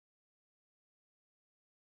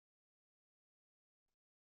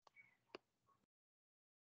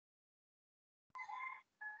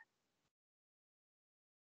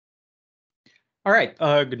All right,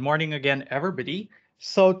 good morning again, everybody.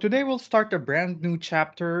 So today we'll start a brand new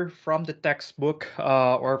chapter from the textbook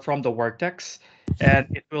or from the Vortex, and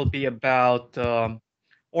it will be about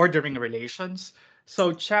ordering relations. So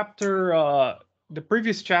the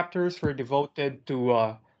previous chapters were devoted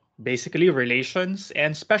to basically relations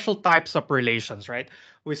and special types of relations, right?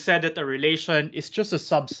 We said that a relation is just a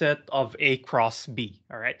subset of A cross B,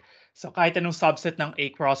 all right? So kahit anong subset ng A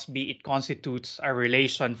cross B, it constitutes a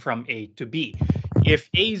relation from A to B. If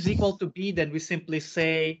A is equal to B, then we simply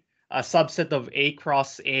say a subset of A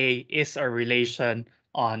cross A is a relation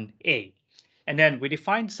on A. And then we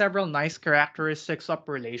defined several nice characteristics of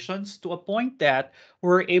relations to a point that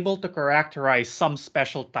we're able to characterize some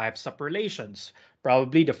special types of relations.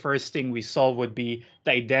 Probably the first thing we saw would be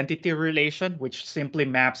the identity relation, which simply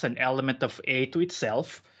maps an element of A to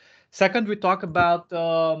itself. Second, we talk about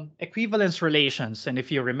equivalence relations. And if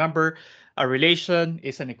you remember, a relation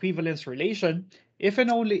is an equivalence relation if and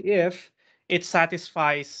only if it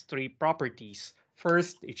satisfies three properties.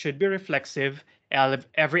 First, it should be reflexive.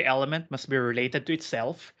 Every element must be related to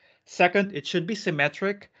itself. Second, it should be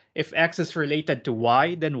symmetric. If x is related to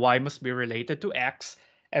y, then y must be related to x.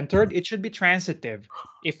 And third, it should be transitive.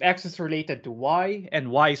 If x is related to y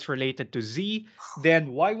and y is related to z,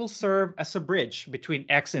 then y will serve as a bridge between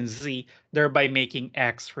x and z, thereby making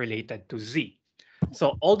x related to z.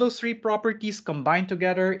 So all those three properties combined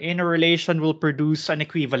together in a relation will produce an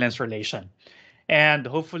equivalence relation. And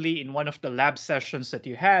hopefully in one of the lab sessions that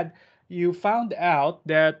you had, you found out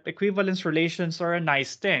that equivalence relations are a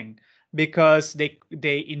nice thing because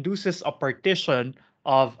they induces a partition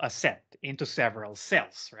of a set into several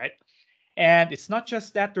cells, right? And it's not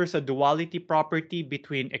just that there's a duality property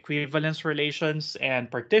between equivalence relations and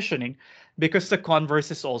partitioning, because the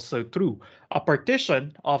converse is also true. A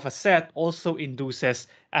partition of a set also induces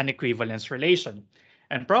an equivalence relation.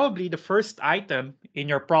 And probably the first item in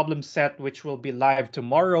your problem set, which will be live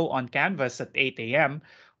tomorrow on Canvas at 8 a.m.,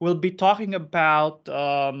 will be talking about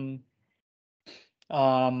um,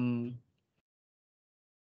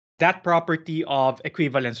 that property of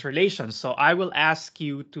equivalence relations. So I will ask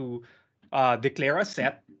you to declare a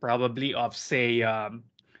set, probably of say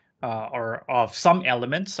or of some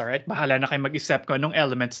elements, all right? Bahala na kayo mag-isip ko ng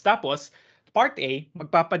elements. Tapos, part A,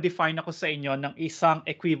 magpapadefine ako sa inyo ng isang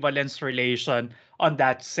equivalence relation on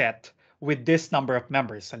that set with this number of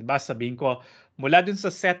members. Halimbawa, sabihin ko, mula dun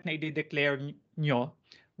sa set na i-declare nyo,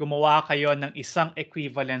 gumawa kayo ng isang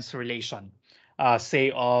equivalence relation,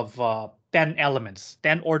 say of 10 elements,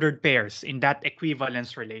 10 ordered pairs in that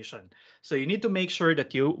equivalence relation. So you need to make sure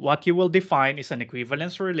that what you will define is an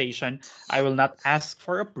equivalence relation. I will not ask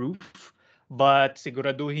for a proof, but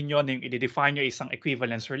siguraduhin nyo na yung i-define nyo isang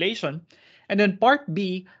equivalence relation. And then part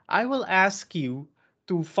B, I will ask you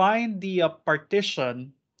to find the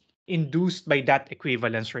partition induced by that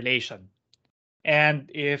equivalence relation. And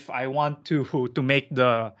if I want to make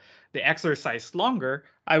the exercise longer,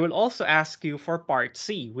 I will also ask you for part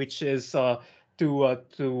C, which is to uh,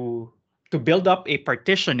 to to build up a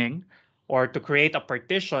partitioning or to create a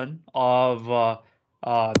partition of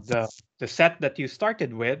the set that you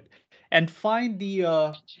started with, and find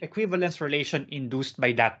the equivalence relation induced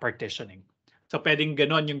by that partitioning. So pwedeng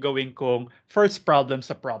ganon yung gawin kong first problem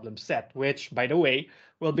sa problem set, which, by the way,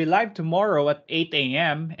 will be live tomorrow at 8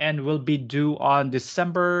 a.m. and will be due on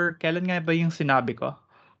December. Kailan nga ba yung sinabi ko?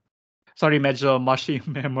 Sorry, medyo mushy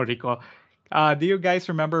yung memory ko. Do you guys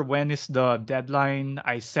remember when is the deadline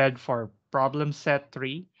I said for problem set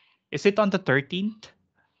 3? Is it on the 13th?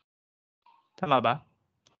 Tama ba?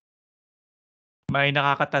 May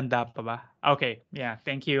nakakatanda pa ba? Okay, yeah.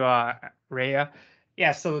 Thank you, Rhea.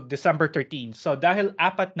 Yeah, so December 13. So dahil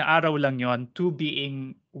apat na araw lang yon, two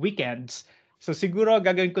being weekends, so siguro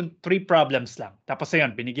gagawin ko three problems lang. Tapos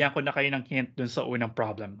ayun, binigyan ko na kayo ng hint dun sa unang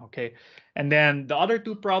problem, okay? And then the other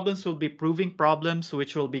two problems will be proving problems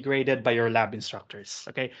which will be graded by your lab instructors,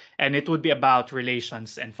 okay? And it would be about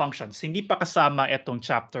relations and functions. Hindi pa kasama itong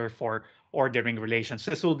chapter for ordering relations.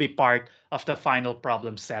 This will be part of the final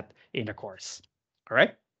problem set in the course. All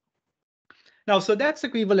right. Now, so that's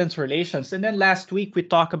equivalence relations. And then last week, we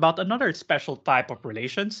talked about another special type of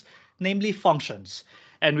relations, namely functions.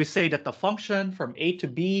 And we say that the function from A to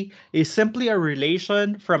B is simply a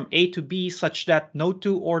relation from A to B such that no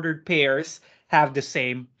two ordered pairs have the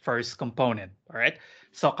same first component. All right.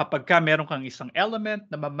 So kapag ka meron kang isang element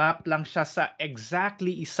na mamap lang siya sa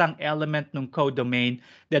exactly isang element ng codomain,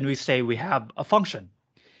 then we say we have a function.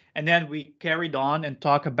 And then we carried on and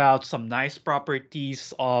talked about some nice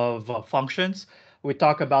properties of functions. We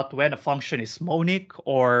talk about when a function is monic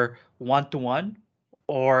or one-to-one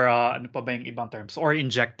or ano pa ba yung ibang terms, or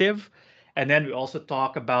injective. And then we also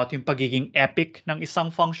talk about yung pagiging epic ng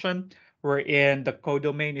isang function, wherein the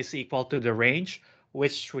codomain is equal to the range,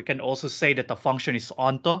 which we can also say that the function is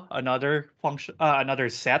onto another function, another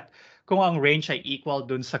set, kung ang range ay equal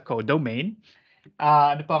dun sa codomain.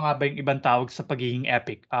 Ano pa nga ba yung ibang tawag sa pagiging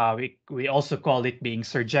epic? We also call it being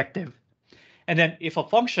surjective. And then if a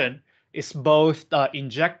function is both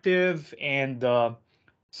injective and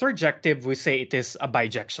surjective, we say it is a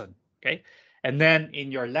bijection. Okay. And then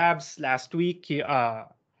in your labs last week,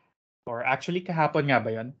 or actually kahapon nga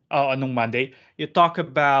ba yun? Anong Monday, you talk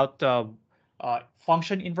about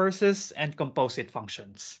function inverses and composite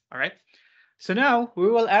functions. All right. So now we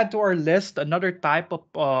will add to our list another type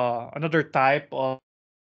of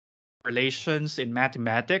relations in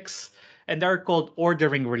mathematics, and they're called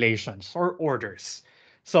ordering relations or orders.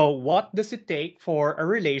 So what does it take for a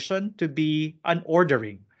relation to be an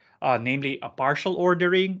ordering, namely a partial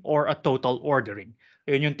ordering or a total ordering?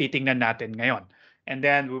 Yun yung titingnan natin ngayon. And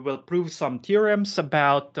then we will prove some theorems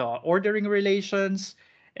about ordering relations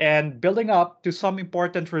and building up to some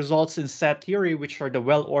important results in set theory, which are the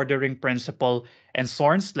well-ordering principle and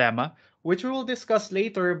Zorn's lemma, which we will discuss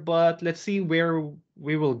later, but let's see where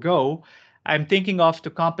we will go. I'm thinking of to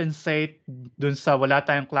compensate dun sa wala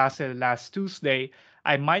tayong klase last Tuesday,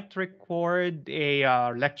 I might record a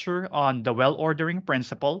lecture on the well-ordering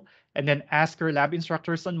principle and then ask your lab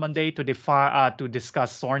instructors on Monday to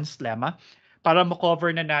discuss Zorn's lemma para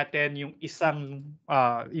ma-cover na natin yung isang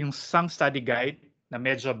study guide na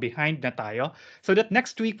medyo behind na tayo, so that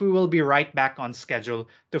next week we will be right back on schedule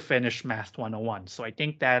to finish Math 101. So I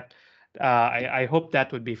think that I hope that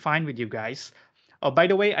would be fine with you guys. Oh, by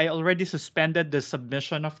the way, I already suspended the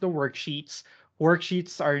submission of the worksheets.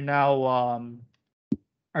 Worksheets are now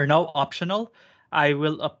optional. I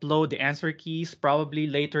will upload the answer keys probably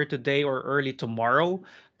later today or early tomorrow.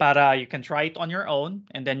 Para you can try it on your own,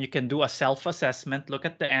 and then you can do a self-assessment, look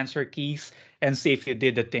at the answer keys, and see if you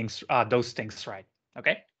did those things right.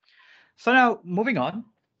 Okay. So now moving on.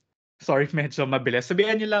 Sorry, medyo mabilis.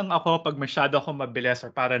 Sabihan niyo lang ako pag masyado ako mabilis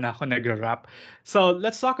or para na ako nag-wrap. So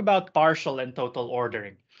let's talk about partial and total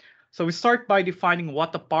ordering. So we start by defining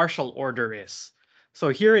what a partial order is.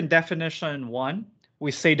 So here in definition 1,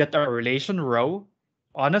 we say that a relation row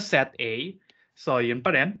on a set A, so yun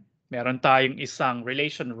pa rin, meron tayong isang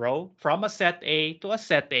relation row from a set A to a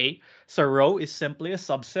set A. So row is simply a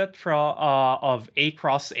subset of A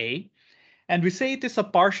cross A. And we say it is a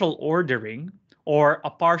partial ordering or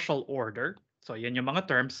a partial order. So yan yung mga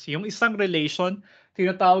terms. Yung isang relation,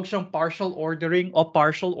 tinatawag siyang partial ordering o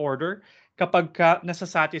partial order kapag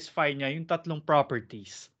nasasatisfy niya yung tatlong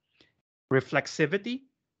properties: reflexivity,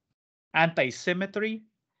 anti-symmetry,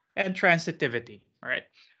 and transitivity. All right.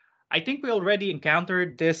 I think we already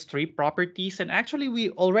encountered these three properties, and actually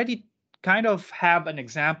we already kind of have an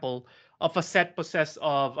example of a set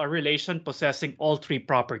of a relation possessing all three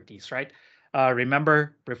properties, right?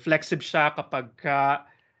 Remember, reflexive siya kapag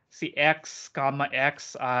si x comma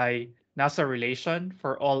x ay nasa relation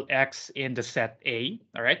for all x in the set A,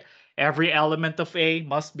 all right? Every element of A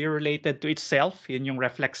must be related to itself, yun yung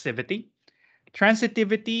reflexivity.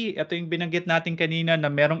 Transitivity, ito yung binanggit natin kanina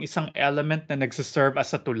na merong isang element na nagsiserve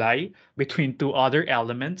as a tulay between two other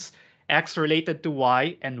elements. X related to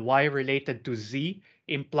Y and Y related to Z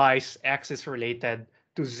implies X is related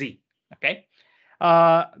to Z. Okay?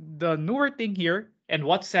 The newer thing here and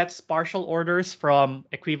what sets partial orders from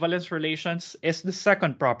equivalence relations is the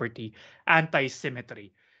second property,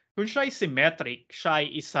 anti-symmetry. Kung siya ay symmetric, siya ay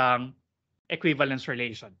isang equivalence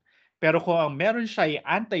relation. Pero kung ang meron siya ay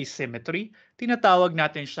anti-symmetry, tinatawag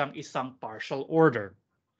natin siyang isang partial order.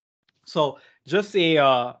 So just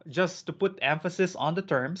to put emphasis on the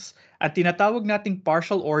terms, ang tinatawag nating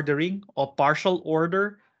partial ordering o partial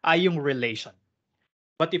order ay yung relation.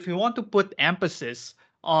 But if you want to put emphasis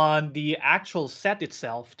on the actual set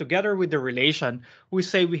itself together with the relation, we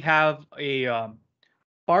say we have a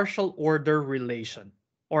partial order relation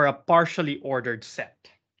or a partially ordered set.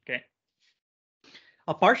 Okay.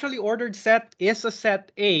 A partially ordered set is a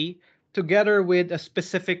set A together with a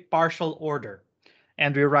specific partial order.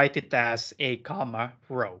 And we write it as A comma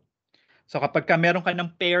row. So kapag meron ka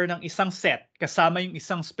ng pair ng isang set kasama yung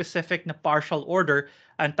isang specific na partial order,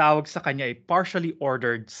 ang tawag sa kanya ay partially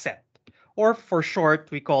ordered set. Or for short,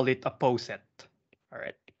 we call it a poset. All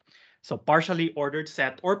right. So partially ordered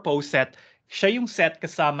set or poset, siya yung set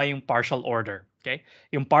kasama yung partial order. Okay?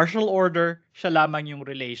 Yung partial order, siya lamang yung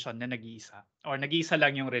relation na nag-iisa. Or nag-iisa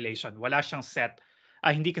lang yung relation. Wala siyang set.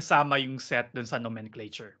 Hindi kasama yung set dun sa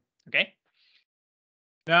nomenclature. Okay?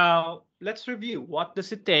 Now, let's review. What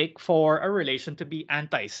does it take for a relation to be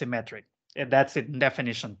anti-symmetric? And that's in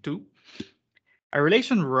definition 2. A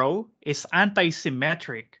relation rho is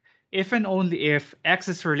anti-symmetric if and only if x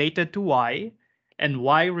is related to y and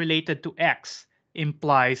y related to x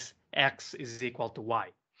implies x is equal to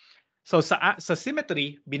y. So sa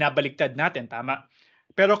symmetry, binabaligtad natin, tama?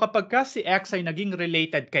 Pero kapag ka si x ay naging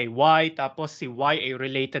related kay y, tapos si y ay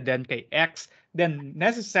related din kay x, then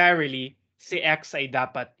necessarily si x ay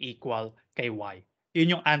dapat equal kay y.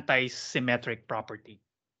 Yun yung anti-symmetric property.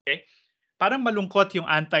 Okay? Parang malungkot yung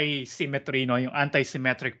anti-symmetry, no? Yung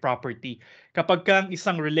anti-symmetric property. Kapag ka ang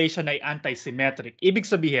isang relation ay anti-symmetric, ibig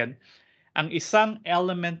sabihin, ang isang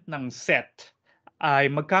element ng set ay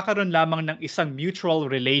magkakaroon lamang ng isang mutual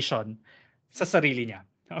relation sa sarili niya.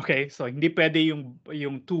 Okay? So hindi pwede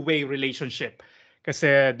yung two-way relationship.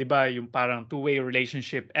 Kasi 'di ba, yung parang two-way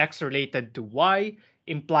relationship x related to y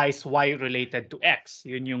implies y related to x.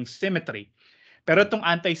 Yun yung symmetry. Pero itong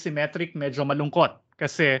anti-symmetric medyo malungkot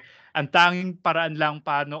kasi ang tanging paraan lang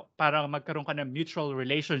para magkaroon ka ng mutual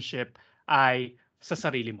relationship ay sa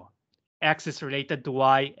sarili mo. X is related to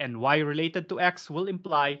y and y related to x will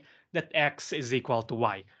imply that x is equal to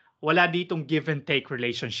y. Wala ditong give and take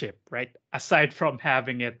relationship, right? Aside from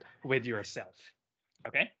having it with yourself.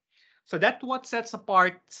 Okay? So that's what sets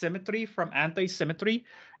apart symmetry from anti-symmetry.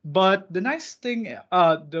 But the nice thing,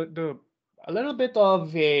 the a little bit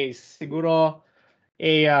of a siguro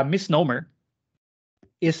a misnomer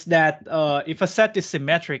is that if a set is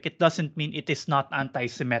symmetric, it doesn't mean it is not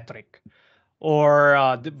anti-symmetric or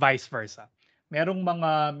vice versa. Merong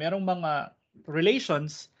mga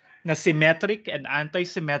relations na symmetric and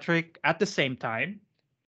anti-symmetric at the same time.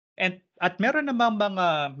 At meron namang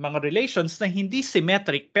mga relations na hindi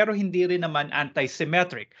symmetric pero hindi rin naman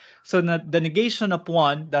anti-symmetric. So the negation of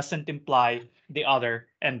one doesn't imply the other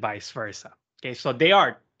and vice versa. Okay, so they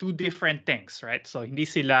are two different things, right? So hindi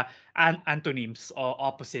sila antonyms or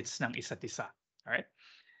opposites ng isa't isa. All right?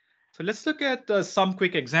 So let's look at some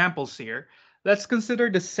quick examples here. Let's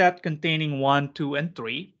consider the set containing 1, 2, and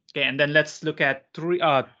 3. Okay, and then let's look at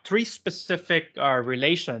three specific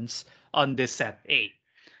relations on this set A.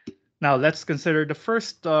 Now let's consider the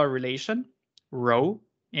first relation, rho,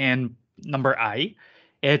 and number I.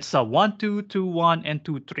 It's 1, 2, 2, 1, and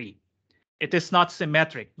 2, 3. It is not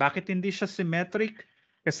symmetric. Bakit hindi siya symmetric?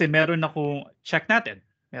 Kasi meron akong, check natin,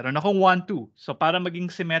 meron akong 1, 2. So para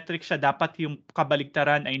maging symmetric siya, dapat yung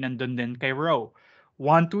kabaligtaran ay nandun din kay rho.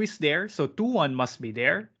 1, 2 is there, so 2, 1 must be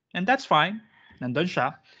there. And that's fine. Nandun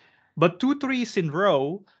siya. But 2, 3 is in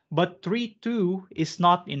rho, but 3, 2 is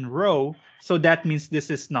not in rho. So that means this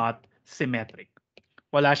is not symmetric.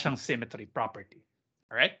 Wala siyang symmetry property.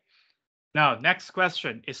 All right? Now, next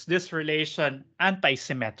question. Is this relation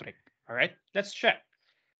anti-symmetric? All right, let's check.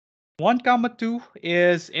 1, 2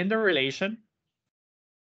 is in the relation.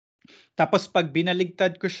 Tapos pag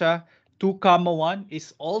binaligtad ko siya, 2, 1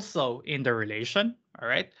 is also in the relation. All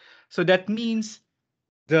right? So that means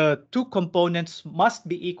the two components must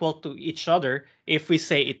be equal to each other if we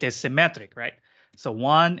say it is symmetric, right? So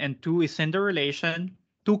 1 and 2 is in the relation,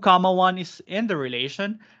 2, 1 is in the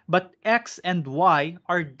relation, but x and y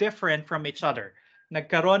are different from each other.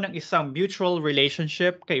 Nagkaroon ng isang mutual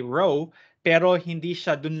relationship kay rho, pero hindi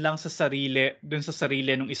siya dun sa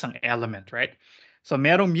sarili ng isang element, right? So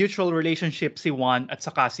merong mutual relationship si 1 at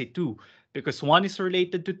saka si 2 because 1 is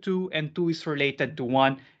related to 2 and 2 is related to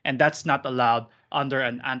 1 and that's not allowed under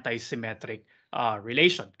an anti-symmetric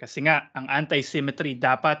relation. Kasi nga, ang anti-symmetry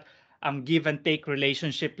dapat ang give and take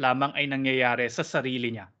relationship lamang ay nangyayari sa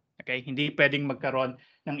sarili niya. Okay? Hindi pwedeng magkaroon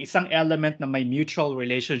ng isang element na may mutual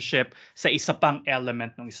relationship sa isa pang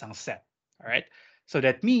element ng isang set. All right? So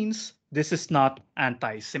that means this is not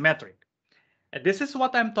anti-symmetric. And this is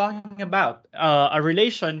what I'm talking about. A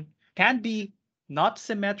relation can be not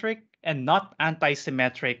symmetric and not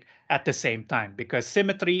anti-symmetric at the same time because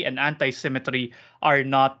symmetry and anti-symmetry are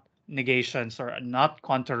not negations or not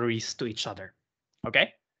contraries to each other.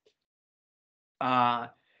 Okay?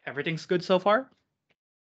 Everything's good so far?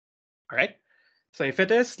 All right. So if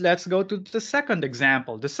it is, let's go to the second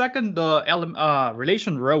example. The second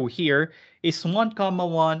relation rho here is 1,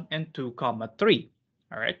 1 and 2, 3.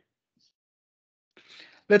 All right.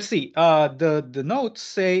 Let's see. The notes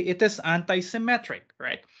say it is anti-symmetric,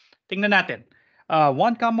 right? Tingnan natin. 1,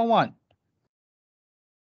 1.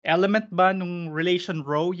 Element ba nung relation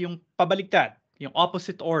rho yung pabaligtad, yung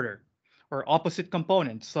opposite order or opposite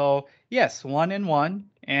components? So yes, 1 and 1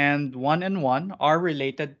 and 1 and 1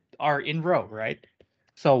 are in rho, right?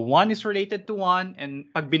 So 1 is related to 1 and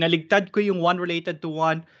pag binaligtad ko yung 1 related to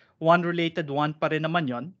 1, 1 related 1 pa rin naman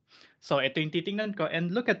yon. So ito yung titingnan ko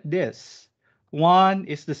and look at this. 1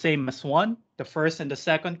 is the same as 1. The first and the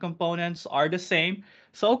second components are the same.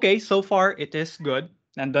 So okay, so far it is good.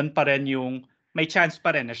 Nandun pa rin yung may chance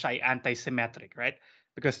pa rin na siya ay anti-symmetric, right?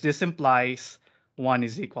 Because this implies 1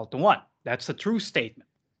 is equal to 1. That's a true statement.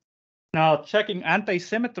 Now, checking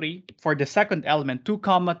anti-symmetry for the second element, 2,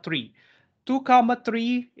 3. 2,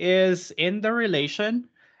 3 is in the relation,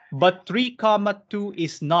 but 3, 2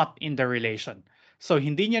 is not in the relation. So,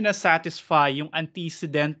 hindi niya na-satisfy yung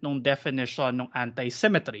antecedent ng definition ng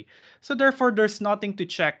anti-symmetry. So, therefore, there's nothing to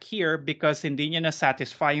check here because hindi niya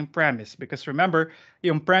na-satisfy yung premise. Because remember,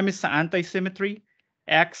 yung premise sa anti-symmetry,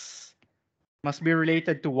 x must be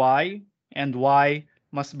related to y, and y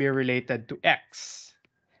must be related to x.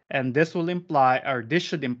 And this will imply, or this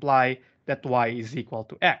should imply, that y is equal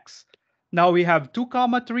to x. Now we have 2,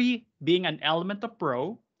 3 being an element of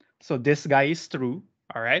rho. So this guy is true,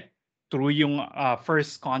 all right? True yung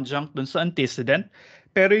first conjunct dun sa antecedent.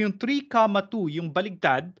 Pero yung 3, 2, yung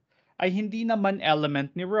baligtad, ay hindi naman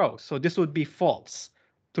element ni rho. So this would be false.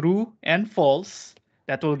 True and false.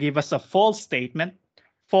 That will give us a false statement.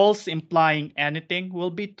 False implying anything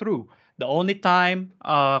will be true. The only time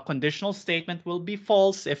conditional statement will be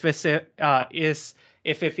false if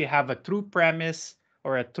if you have a true premise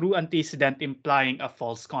or a true antecedent implying a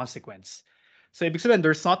false consequence. So ibig sabihin,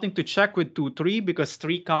 there's nothing to check with 2, 3 because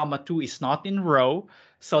 3, 2 is not in rho.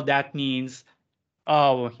 So that means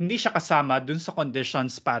hindi siya kasama dun sa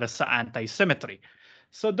conditions para sa anti-symmetry.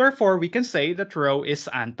 So therefore, we can say that rho is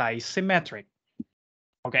anti-symmetric.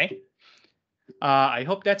 Okay? I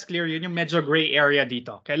hope that's clear. Yun yung medyo gray area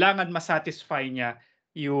dito. Kailangan masatisfy niya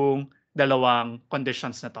yung dalawang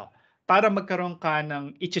conditions na to para magkaroon ka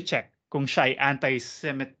ng i-check kung siya ay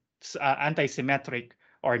anti-symmetric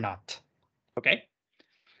or not. Okay?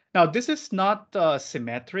 Now, this is not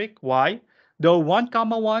symmetric. Why? Though 1,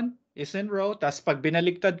 1 is in rho, tas pag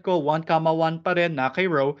binaligtad ko, 1, 1 pa rin na kay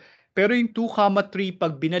rho, pero yung 2, 3,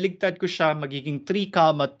 pag binaligtad ko siya, magiging 3,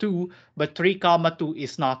 2, but 3, 2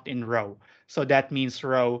 is not in rho. So that means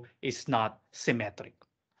rho is not symmetric.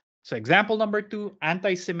 So example number 2,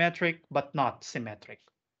 anti-symmetric but not symmetric.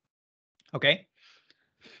 Okay?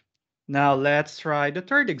 Now let's try the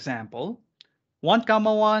third example. 1,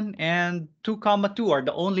 1 and 2, 2 are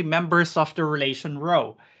the only members of the relation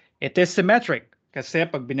rho. It is symmetric kasi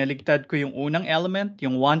pag binaligtad ko yung unang element,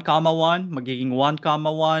 yung 1, 1, magiging 1,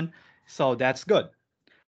 1. So that's good.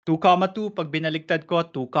 2, 2, pag binaligtad ko,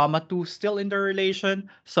 2, 2 still in the relation.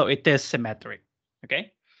 So it is symmetric.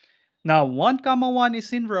 Okay? Now, 1, 1 is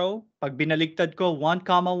in rho. Pag binaligtad ko, 1,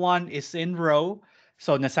 1 is in rho.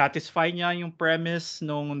 So nasatisfy niya yung premise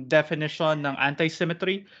nung definition ng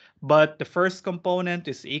anti-symmetry. But the first component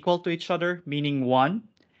is equal to each other, meaning 1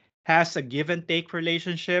 has a give and take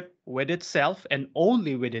relationship with itself and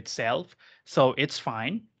only with itself. So it's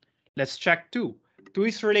fine. Let's check 2. 2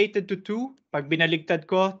 is related to 2. Pag binaligtad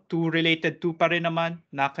ko, 2 related to pa rin naman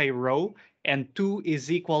na kay rho. And 2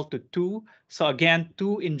 is equal to 2. So again,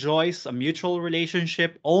 2 enjoys a mutual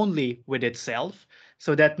relationship only with itself.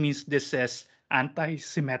 So that means this is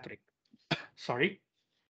anti-symmetric. Sorry.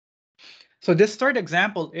 So this third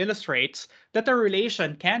example illustrates that a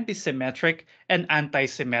relation can be symmetric and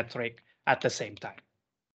anti-symmetric at the same time.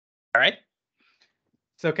 All right.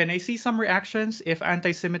 So can I see some reactions if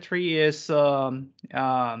anti-symmetry is well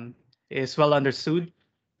understood?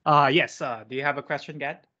 Yes. Do you have a question,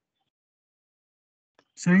 Gad?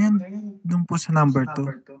 Sir, yan dun po sa number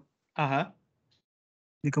 2. Uh-huh.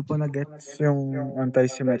 Hindi ko po na-gets yung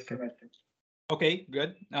anti-symmetric. Okay,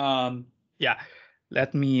 good. Yeah,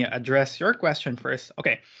 let me address your question first.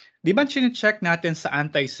 Okay, di ba check natin sa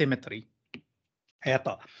anti-symmetry?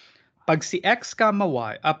 Eto, pag si x,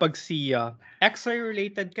 y, pag si x ay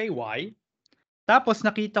related kay y, tapos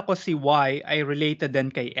nakita ko si y ay related din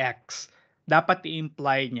kay x, dapat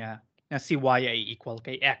i-imply niya na si y ay equal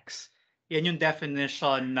kay x. Yan yung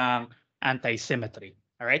definition ng anti-symmetry.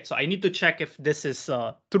 All right, so I need to check if this is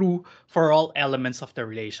true for all elements of the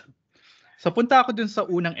relation. So punta ako dun sa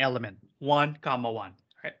unang element, 1, 1.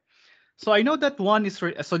 Right? So I know that 1 is,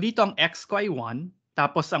 so dito ang x ko ay 1,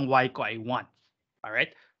 tapos ang y ko ay 1. All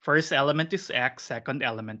right? First element is x, second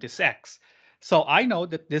element is x. So I know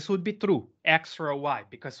that this would be true, x row y,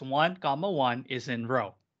 because 1, 1 is in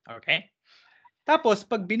row. Okay? Tapos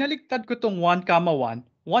pag binaligtad ko tong 1, 1,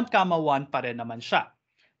 1, 1 pa rin naman siya.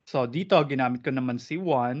 So dito ginamit ko naman si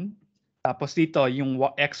 1. Tapos dito, yung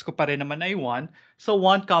x ko pa rin naman ay 1. So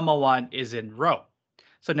 1, 1 is in row.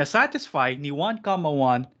 So na-satisfy ni 1,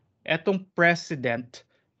 1 etong precedent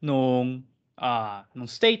nung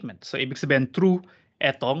statement. So ibig sabihin true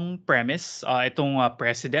etong premise, etong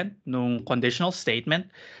precedent nung conditional statement.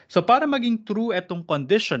 So para maging true etong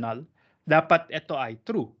conditional, dapat ito ay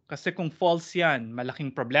true. Kasi kung false yan,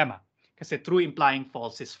 malaking problema. Kasi true implying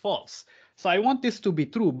false is false. So I want this to be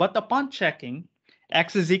true. But upon checking,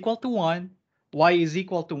 X is equal to 1, Y is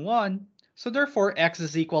equal to 1, so therefore X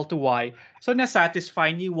is equal to Y. So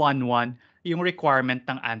nasatisfy ni 1, 1 yung requirement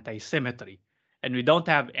ng anti-symmetry. And we don't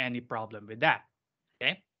have any problem with that.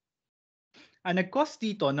 Okay? Ang nag-cause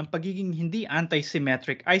dito ng pagiging hindi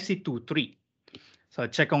anti-symmetric ay si 2, 3. So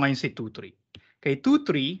check ko ngayon si 2, 3. Kay 2,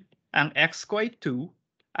 3, ang X ko ay 2,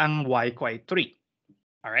 ang Y ko ay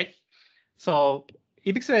 3. Alright? So,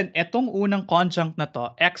 ibig sabihin, etong unang conjunct na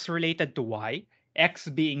to, X related to Y, X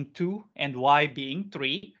being 2 and Y being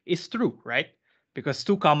 3 is true, right? Because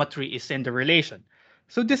 2, 3 is in the relation.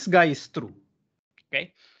 So this guy is true.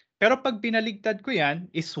 Okay? Pero pag binaligtad ko yan,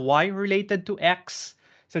 is Y related to X?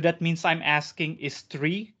 So that means I'm asking, is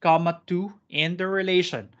 3, 2 in the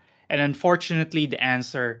relation? And unfortunately, the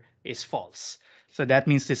answer is false. So that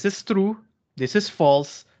means this is true, this is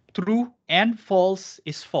false, true and false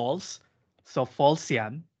is false. So false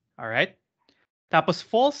yan. All right? Tapos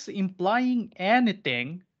false implying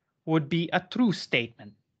anything would be a true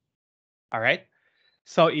statement. All right?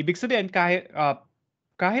 So ibig sabihin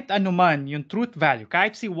kahit anuman yung truth value,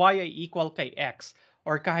 kahit si y ay equal kay x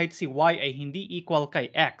or kahit si y ay hindi equal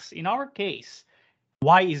kay x, in our case,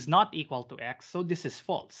 y is not equal to x, so this is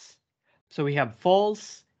false. So we have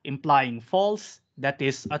false implying false, that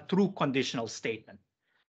is a true conditional statement.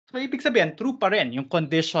 So ibig sabihin, true pa rin yung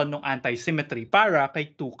condition ng anti-symmetry para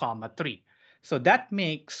kay 2, 3. So that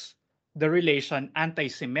makes the relation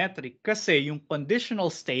anti-symmetric kasi yung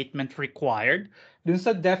conditional statement required dun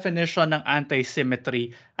sa definition ng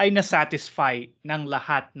anti-symmetry ay nasatisfy ng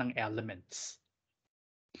lahat ng elements.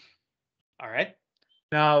 All right.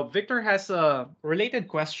 Now, Victor has a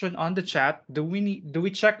related question on the chat. Do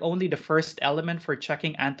we check only the first element for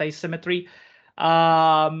checking anti-symmetry?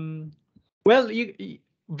 Well,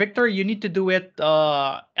 Victor, you need to do it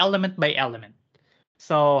element by element.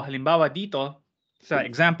 So, halimbawa dito, sa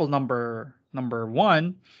example number 1,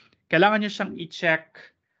 kailangan nyo siyang i-check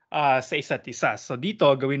sa isa't isa. So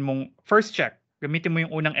dito, gawin mong first check. Gamitin mo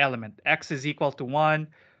yung unang element. X is equal to 1,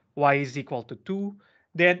 Y is equal to 2.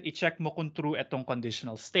 Then, i-check mo kung true itong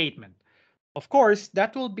conditional statement. Of course,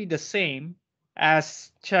 that will be the same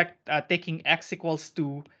as taking X equals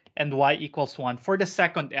 2 and Y equals 1 for the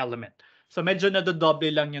second element. So medyo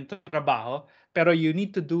nadodoble lang yung trabaho, pero you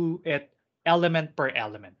need to do it element per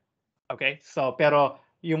element. Okay? So, pero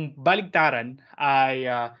yung baligtaran ay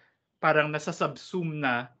parang nasa-subsume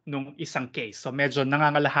na nung isang case. So, medyo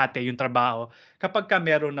nangangalahati yung trabaho kapag ka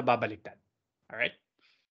meron nababaligtad. Alright?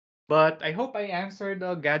 But I hope I answered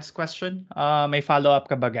Gad's question. May follow-up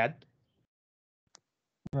ka ba, Gad?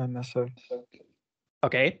 Wala, sir.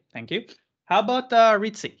 Okay, thank you. How about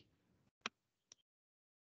Ritzy?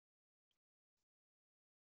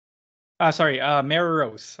 Sorry, Mary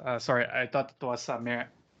Rose. Sorry, I thought it was Mary.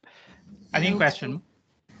 Ano yung question mo?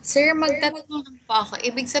 Sir, magtatanong lang po ako.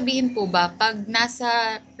 Ibig sabihin po ba, pag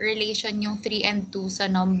nasa relation yung 3 and 2 sa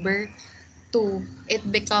number 2, it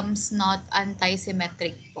becomes not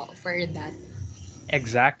anti-symmetric po for that?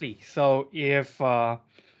 Exactly. So if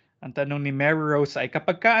ang tanong ni Mary Rose ay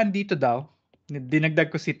kapag ka andito daw, dinagdag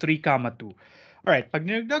ko si 3, 2. Alright, pag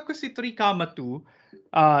dinagdag ko si 3,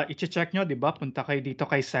 2, i-check nyo, di ba? Punta kayo dito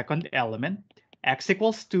kay second element. X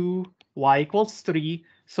equals 2, Y equals 3.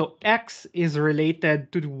 So X is related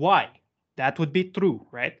to Y. That would be true,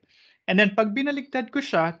 right? And then pag binaligtad ko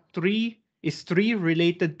siya, 3 is 3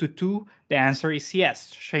 related to 2? The answer is yes.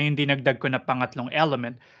 Siya yung dinagdag ko na pangatlong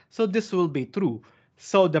element. So this will be true.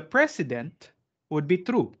 So the precedent would be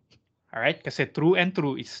true. All right? Kasi true and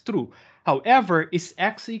true is true. However, is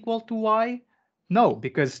X equal to Y? No,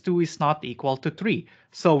 because 2 is not equal to 3.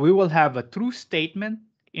 So we will have a true statement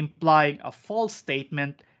implying a false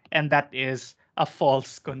statement, and that is a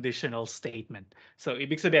false conditional statement. So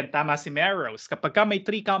ibig sabihin, tama si Meros. Kapag ka may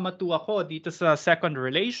 3, 2 ako dito sa second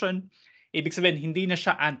relation, ibig sabihin, hindi na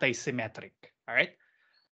siya anti-symmetric. All right?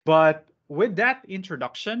 But with that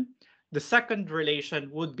introduction, the second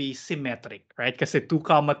relation would be symmetric, right? Kasi 2,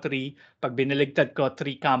 3, pag biniligtad ko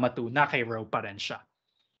 3, 2, naka-row pa rin siya.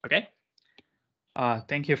 Okay?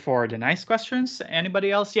 Thank you for the nice questions.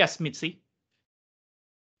 Anybody else? Yes, Mitzi.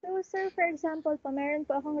 So, sir, for example po, meron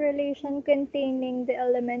po akong relation containing the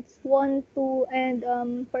elements 1, 2, and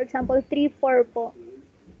for example, 3, 4 po.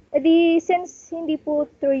 Edi, since hindi po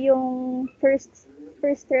true yung first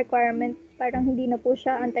requirement, parang hindi na po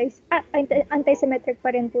siya anti-symmetric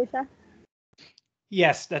pa rin po siya.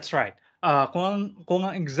 Yes, that's right. Kung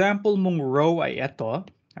ang example mong row ay ito,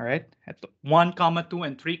 all right? Ito, 1, 2,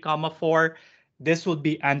 and 3, 4, this would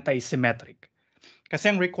be anti-symmetric. Kasi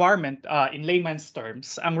ang requirement, in layman's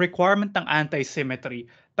terms, ang requirement ng anti-symmetry,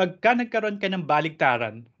 pagka nagkaroon ka ng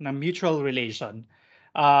baligtaran ng mutual relation,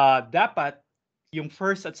 dapat yung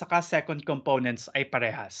first at saka second components ay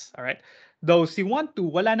parehas. Alright? Though si 1, 2,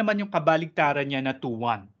 wala naman yung kabaligtaran niya na 2,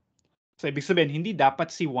 1. So, ibig sabihin, hindi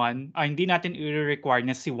dapat si 1, hindi natin i-require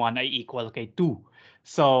na si 1 ay equal kay 2.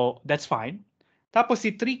 So, that's fine. Tapos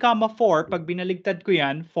si 3, 4, pag binaligtad ko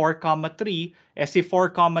yan, 4, 3, si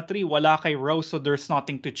 4, 3, wala kay row, so there's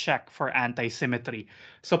nothing to check for anti-symmetry.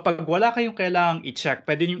 So, pag wala kayong kailangang i-check,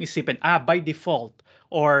 pwede nyo isipin, by default,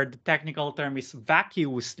 or the technical term is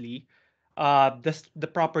vacuously, the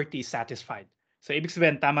property is satisfied. So, ibig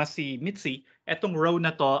sabihin, tama si Mitzi, etong row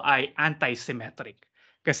na to ay anti-symmetric.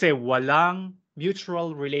 Kasi walang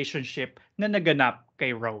mutual relationship na naganap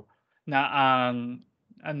kay row na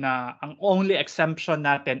ang only exemption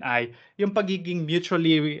natin ay yung pagiging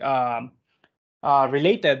mutually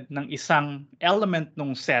related ng isang element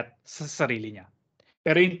ng set sa sarili niya.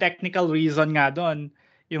 Pero yung technical reason nga doon,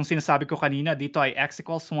 yung sinasabi ko kanina, dito ay x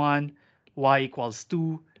equals 1, y equals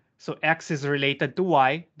 2. So x is related to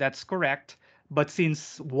y, that's correct. But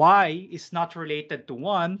since y is not related to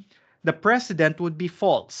 1, the precedent would be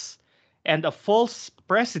false. And a false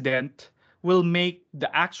precedent will make the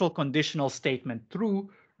actual conditional statement true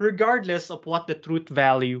regardless of what the truth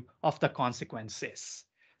value of the consequence is.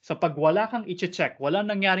 So pag wala kang i-check, walang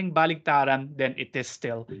nangyaring baligtaran, then it is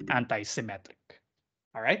still anti-symmetric.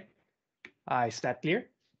 All right? Is that clear?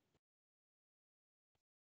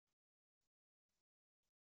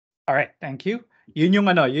 All right, thank you. Yun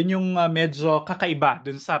yung medyo kakaiba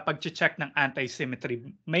dun sa pag-check ng anti-symmetry.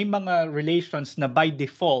 May mga relations na by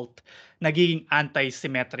default nagiging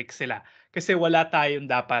anti-symmetric sila kasi wala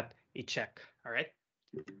tayong dapat i-check. All right?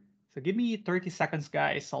 So give me 30 seconds,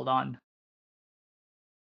 guys. Hold on.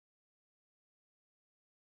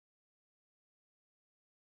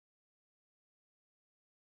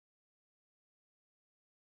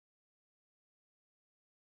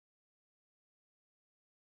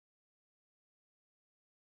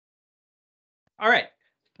 All right.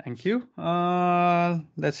 Thank you.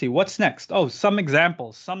 Let's see. What's next? Oh, some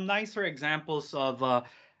examples. Some nicer examples of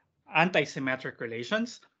anti-symmetric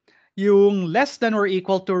relations. Yung less than or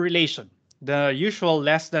equal to relation. The usual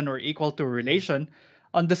less than or equal to relation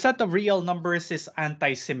on the set of real numbers is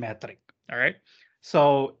anti-symmetric. All right.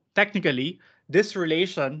 So technically, this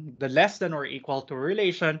relation, the less than or equal to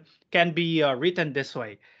relation, can be written this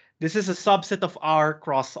way. This is a subset of R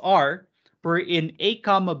cross R, wherein A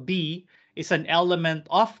comma B is an element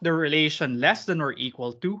of the relation less than or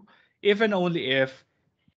equal to, if and only if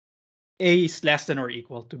A is less than or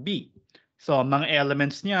equal to B. So, ang mga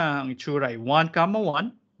elements niya, ang itsura ay 1,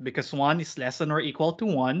 1, because 1 is less than or equal to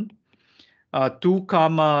 1. 2,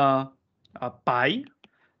 pi,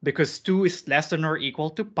 because 2 is less than or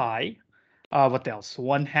equal to pi. What else?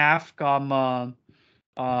 1/2,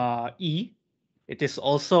 e. It is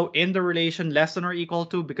also in the relation less than or equal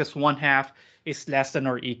to because 1/2 is less than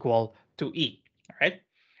or equal to e. All right.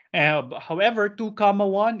 However, 2,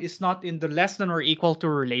 1 is not in the less than or equal to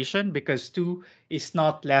relation because 2 is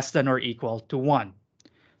not less than or equal to 1.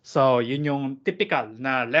 So, yun yung typical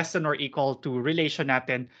na less than or equal to relation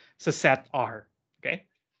natin sa set R. Okay?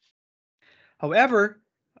 However,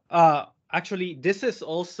 actually, this is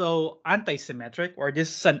also anti-symmetric or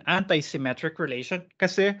this is an anti-symmetric relation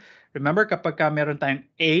kasi remember kapag meron tayong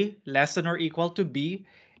A less than or equal to B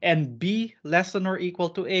and B less than or equal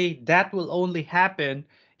to A, that will only happen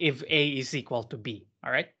if A is equal to B. All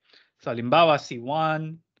right? So, halimbawa, si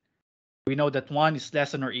 1, we know that 1 is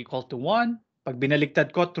less than or equal to 1. Pag binaligtad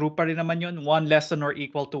ko, true pa rin naman yun. 1 less than or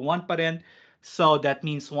equal to 1 pa rin. So, that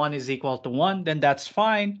means 1 is equal to 1. Then that's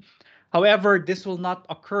fine. However, this will not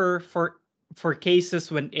occur for cases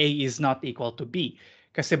when A is not equal to B.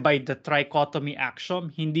 Kasi by the trichotomy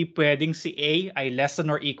axiom, hindi pwedeng si A ay less than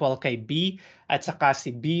or equal kay B at saka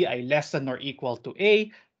si B ay less than or equal to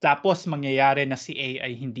A. Tapos mangyayari na si A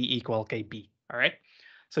ay hindi equal kay B. All right?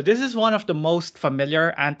 So this is one of the most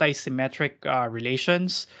familiar anti-symmetric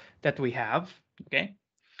relations that we have. Okay.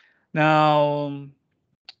 Now,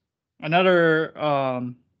 another,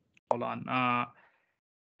 hold on.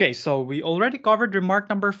 Okay, so we already covered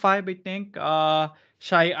remark number 5, I think.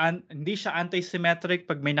 Hindi siya anti-symmetric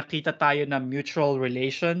pag may nakita tayo na mutual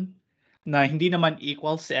relation na hindi naman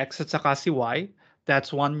equal si x at saka si y.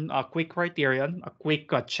 That's one quick criterion, a quick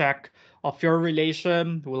check of your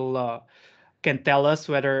relation can tell us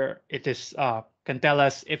whether it is can tell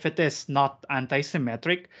us if it is not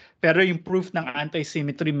anti-symmetric. Pero yung proof ng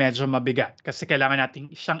anti-symmetry medyo mabigat kasi kailangan natin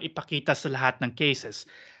siyang ipakita sa lahat ng cases.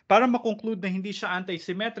 Para makonclude na hindi siya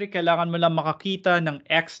anti-symmetric, kailangan mo lang makakita ng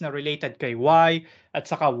x na related kay y at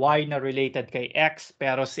saka y na related kay x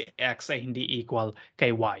pero si x ay hindi equal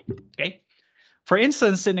kay y. Okay? For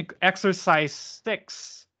instance, in exercise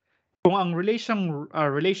 6, Kung ang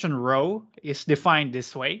relation row is defined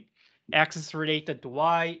this way, x is related to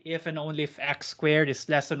y if and only if x squared is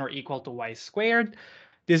less than or equal to y squared.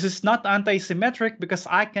 This is not anti-symmetric because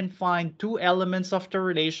I can find two elements of the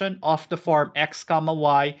relation of the form x comma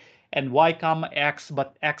y and y comma x,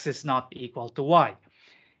 but x is not equal to y.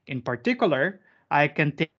 In particular, I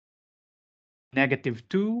can take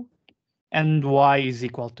 -2 and y is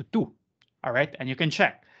equal to 2. All right, and you can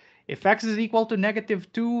check. If x is equal to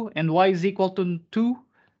 -2 and y is equal to 2,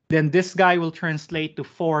 then this guy will translate to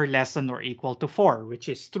 4 less than or equal to 4, which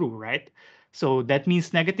is true, right? So that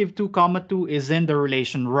means -2 comma 2 is in the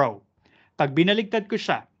relation row. Pag binaligtad ko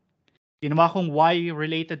siya, ginawa kong y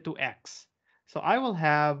related to x. So I will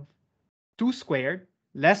have 2 squared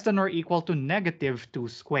less than or equal to -2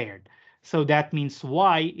 squared. So that means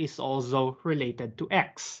y is also related to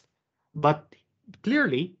x. But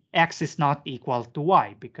clearly, x is not equal to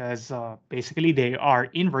y because basically they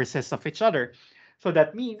are inverses of each other. So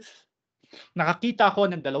that means nakakita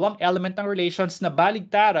ako ng dalawang element ng relations na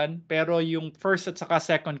baligtaran pero yung first at saka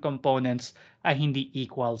second components ay hindi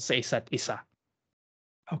equal sa isa't isa.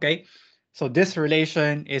 Okay? So this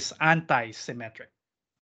relation is anti-symmetric.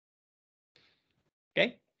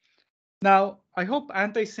 Okay? Now, I hope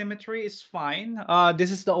anti-symmetry is fine.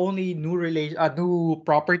 This is the only new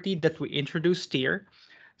property that we introduced here.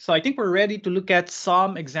 So I think we're ready to look at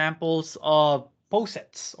some examples of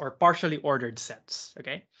posets or partially ordered sets.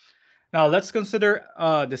 Okay. Now let's consider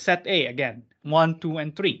the set A again, 1, 2,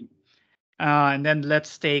 and 3. And then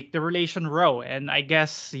let's take the relation row. And I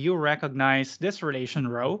guess you recognize this relation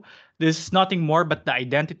row. This is nothing more but the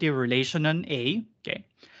identity relation on A. Okay.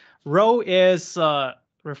 Row is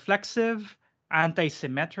reflexive,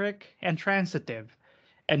 anti-symmetric, and transitive.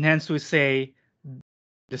 And hence we say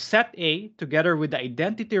the set A together with the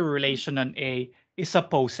identity relation on A is a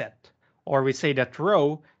poset. Or we say that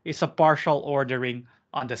row is a partial ordering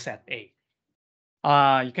on the set A.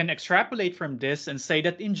 You can extrapolate from this and say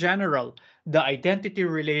that in general, the identity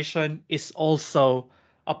relation is also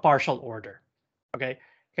a partial order. Okay?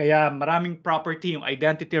 Kaya maraming property yung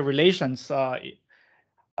identity relations.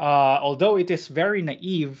 Although it is very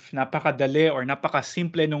naive, napakadali or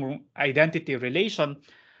napakasimple ng identity relation,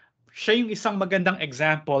 siya yung isang magandang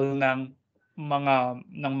example ng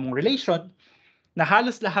relation na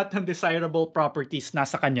halos lahat ng desirable properties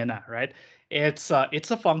nasa kanya na, right? It's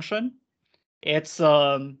a function, it's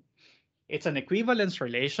an equivalence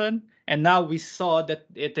relation, and now we saw that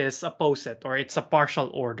it is a poset or it's a partial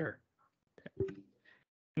order.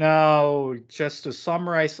 Now, just to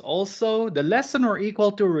summarize also, the less than or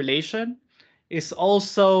equal to relation is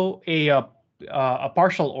also a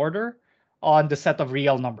partial order on the set of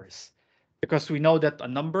real numbers. Because we know that a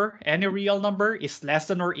number, any real number, is less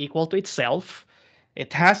than or equal to itself.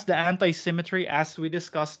 It has the anti-symmetry as we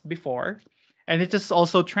discussed before, and it is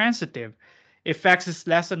also transitive. If x is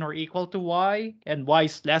less than or equal to y and y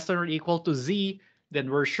is less than or equal to z, then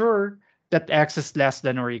we're sure that x is less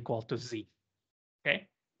than or equal to z. Okay?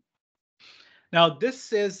 Now,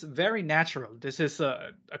 this is very natural. This is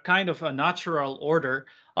a kind of a natural order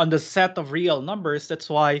on the set of real numbers. That's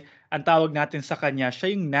why ang tawag natin sa kanya,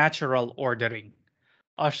 siya yung natural ordering.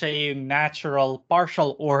 O siya yung natural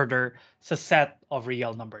partial order sa set of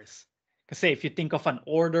real numbers. Kasi if you think of an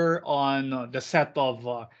order on the set of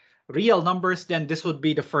real numbers, then this would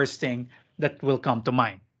be the first thing that will come to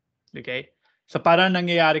mind. Okay? So parang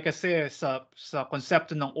nangyayari kasi sa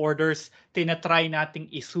konsepto ng orders, tinatry nating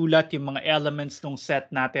isulat yung mga elements ng set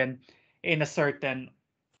natin in a certain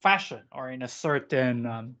fashion or in a certain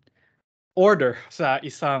order sa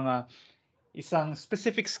isang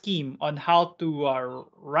specific scheme on how to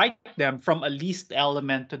write them from a least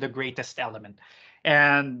element to the greatest element.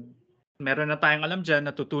 And meron na tayong alam dyan,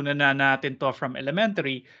 natutunan na natin to from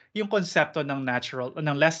elementary, yung konsepto ng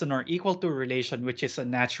less than or equal to relation, which is a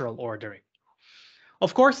natural ordering.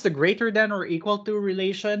 Of course, the greater than or equal to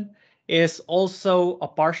relation is also a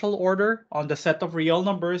partial order on the set of real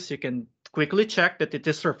numbers. You can quickly check that it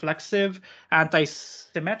is reflexive,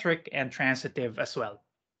 anti-symmetric, and transitive as well.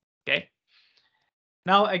 Okay.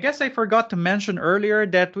 Now, I guess I forgot to mention earlier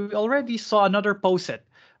that we already saw another poset,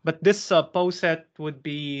 but this poset would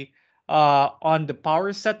be on the power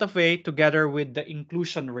set of A together with the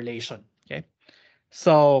inclusion relation. Okay.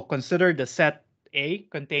 So consider the set A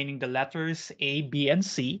containing the letters A, B, and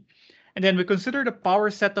C. And then we consider the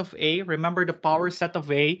power set of A. Remember, the power set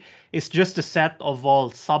of A is just the set of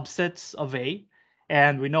all subsets of A.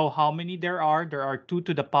 And we know how many there are. There are 2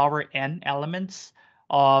 to the power n elements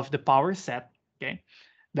of the power set. Okay?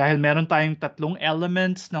 Dahil meron tayong tatlong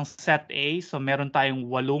elements ng set A, so meron tayong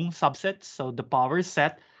 8 subsets. So the power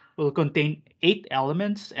set will contain 8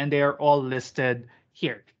 elements, and they are all listed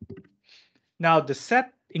here. Now, the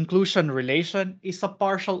set inclusion relation is a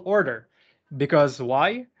partial order. Because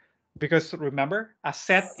why? Because remember, a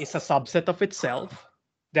set is a subset of itself.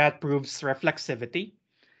 That proves reflexivity.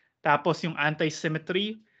 Tapos yung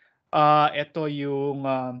anti-symmetry, ito yung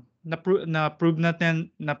na-prove na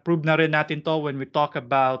rin natin to when we talk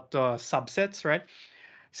about subsets, right?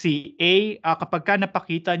 Si A, kapag ka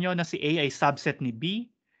napakita nyo na si A ay subset ni B,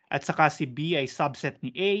 at saka si B ay subset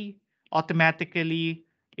ni A, automatically,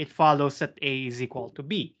 it follows that A is equal to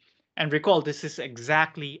B. And recall, this is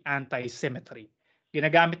exactly anti-symmetry.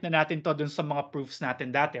 Ginagamit na natin to dun sa mga proofs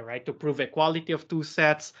natin dati, right? To prove equality of two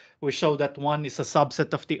sets, we show that one is a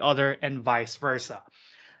subset of the other and vice versa.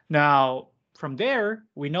 Now, from there,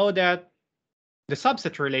 we know that the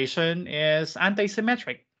subset relation is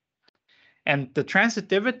anti-symmetric. And the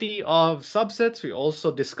transitivity of subsets, we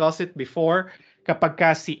also discussed it before. Kapag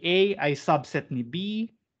ka si A ay subset ni B,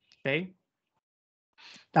 okay?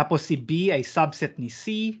 Tapos si B ay subset ni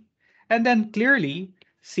C. And then clearly,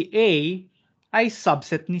 si A ay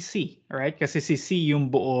subset ni C, right? Kasi si C yung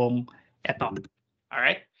buong eto. All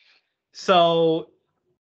right? So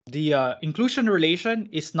the inclusion relation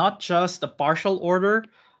is not just a partial order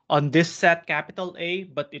on this set capital A,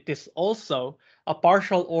 but it is also a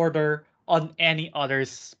partial order on any other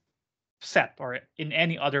set or in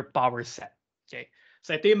any other power set. Okay,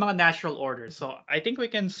 so ito yung mga natural orders. So I think we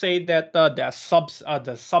can say that the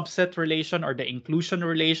subset relation or the inclusion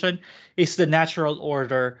relation is the natural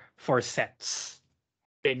order for sets.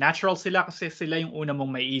 Okay, natural sila kasi sila yung una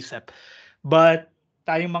mong maiisip. But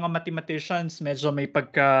tayong mga mathematicians, medyo may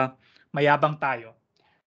pagka mayabang tayo.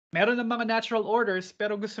 Meron ng mga natural orders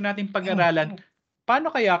pero gusto natin pag-aralan paano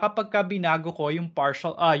kaya kapag ka binago ko yung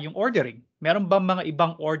yung ordering? Meron bang mga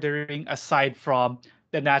ibang ordering aside from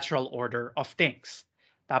the natural order of things?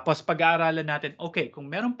 Tapos pag-aaralan natin, okay, kung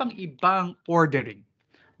meron pang ibang ordering,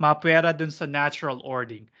 mapwera dun sa natural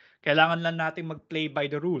ordering. Kailangan lang natin mag-play by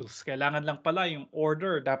the rules. Kailangan lang pala yung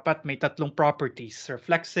order dapat may tatlong properties: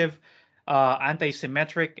 reflexive,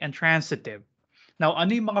 anti-symmetric, and transitive. Now,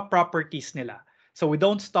 ano yung mga properties nila? So we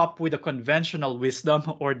don't stop with the conventional wisdom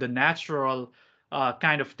or the natural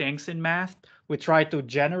kind of things in math. We try to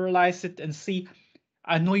generalize it and see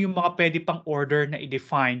ano yung mga pwede pang order na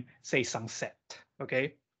i-define sa isang set.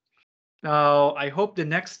 Okay? Now, I hope the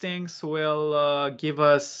next things will give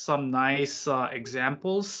us some nice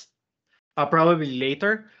examples, probably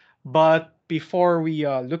later. But before we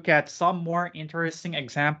look at some more interesting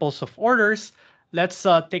examples of orders, let's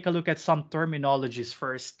take a look at some terminologies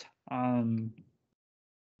first.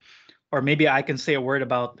 Or maybe I can say a word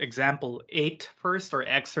about example 8 first, or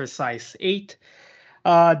exercise 8.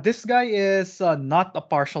 This guy is not a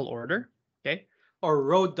partial order, okay? Or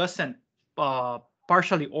row doesn't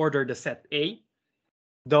partially order the set A.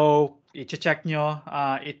 Though, i-check nyo,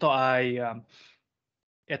 ito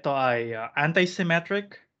ay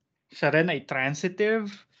anti-symmetric. Siya rin ay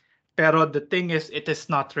transitive. Pero the thing is, it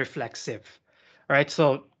is not reflexive. All right,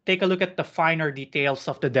 so take a look at the finer details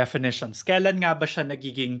of the definitions. Kailan nga ba siya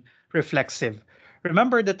nagiging reflexive?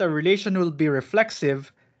 Remember that a relation will be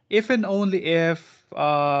reflexive if and only if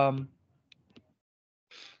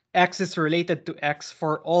x is related to x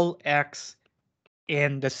for all x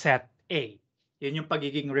in the set A. Yun yung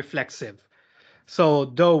pagiging reflexive. So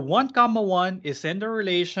though 1, 1 is in the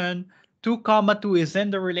relation, 2, 2 is in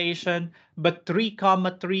the relation, but 3,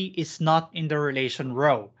 3 is not in the relation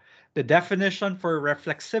row. The definition for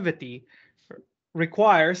reflexivity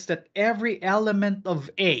requires that every element of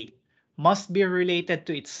A must be related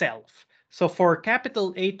to itself. So for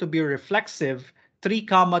capital A to be reflexive, 3,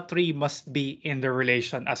 3 must be in the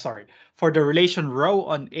relation, for the relation row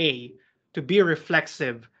on A to be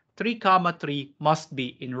reflexive, 3, 3 must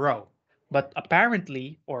be in row. But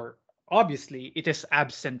apparently, or obviously, it is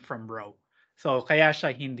absent from row. So kaya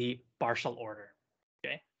siya hindi partial order.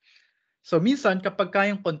 Okay? So minsan, kapag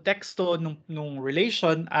kayang konteksto nung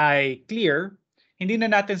relation ay clear, hindi na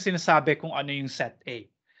natin sinasabi kung ano yung set A.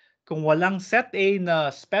 Kung walang set A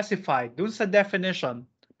na specified dun sa definition,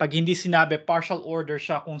 pag hindi sinabi partial order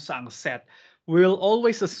siya kung saang set, we will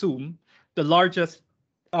always assume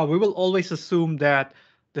that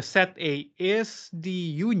the set A is the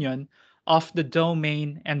union of the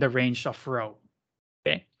domain and the range of row.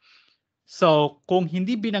 Okay? So, kung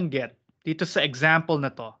hindi binanggit dito sa example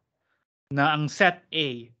na to, na ang set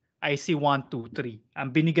A ay si 1, 2, 3,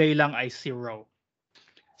 ang binigay lang ay si row.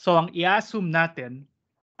 So, ang i-assume natin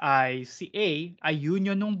ay si A ay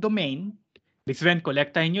union ng domain. Ibig sabihin,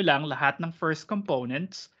 kolektahin nyo lang lahat ng first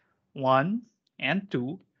components, 1 and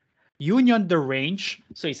 2. union the range.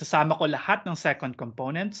 So isasama ko lahat ng second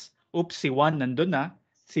components. Oops, si 1 nandun na.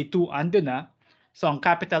 Si 2 andun na. So ang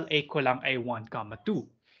capital A ko lang ay 1, 2.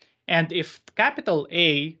 And if capital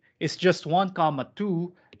A is just 1, 2,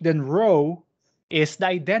 then row is the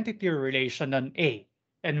identity relation on A.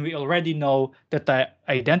 And we already know that the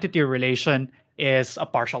identity relation is a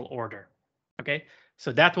partial order. Okay,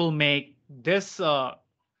 so that will make this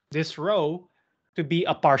this row to be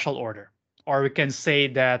a partial order, or we can say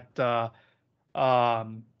that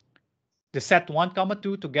um, the set 1,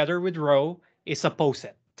 2 together with row is a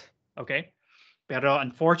poset. Okay, pero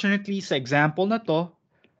unfortunately sa example na to,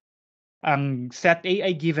 ang set A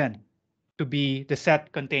ay given to be the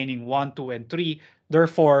set containing 1, 2, and 3.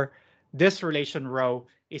 Therefore, this relation row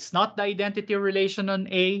is not the identity relation on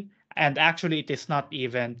A, and actually it is not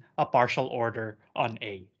even a partial order on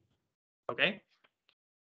A. Okay?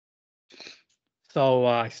 So,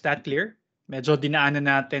 is that clear? Medyo dinaanan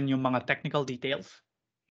natin yung mga technical details.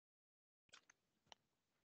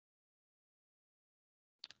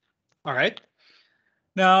 All right.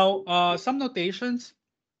 Now, some notations.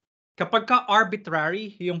 Kapag ka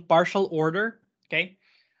arbitrary yung partial order, okay?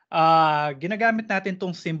 Ginagamit natin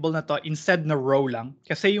tong symbol na to instead na row lang.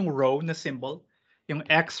 Kasi yung row na symbol, yung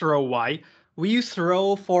X row Y, we use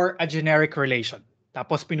row for a generic relation.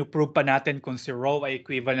 Tapos pinuprove pa natin kung si row ay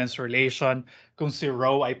equivalence relation, kung si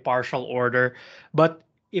row ay partial order. But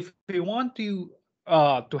if we want to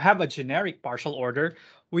have a generic partial order,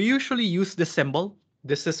 we usually use the symbol.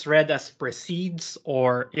 This is read as precedes,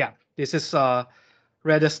 or yeah, this is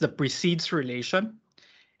read as the precedes relation.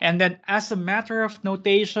 And then as a matter of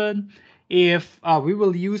notation, if we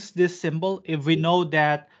will use this symbol if we know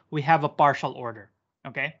that we have a partial order.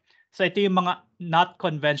 Okay? So ito yung mga not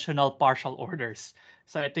conventional partial orders.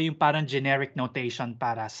 So ito yung parang generic notation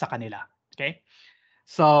para sa kanila. Okay?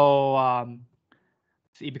 So,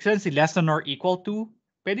 ibig sabihin si less than or equal to,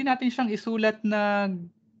 pwede natin siyang isulat na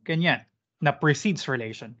ganyan, na precedes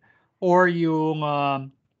relation. Or yung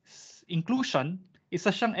inclusion, isa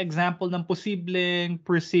siyang example ng posibleng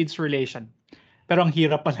precedes relation. Pero ang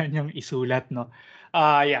hirap pala niyang isulat, no?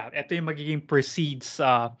 Yeah, ito yung magiging precedes.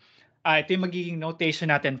 Ito yung magiging notation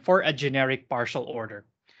natin for a generic partial order.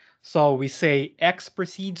 So we say X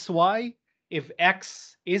precedes Y if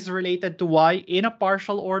X is related to Y in a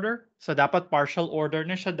partial order. So dapat partial order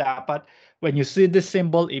na siya dapat. When you see this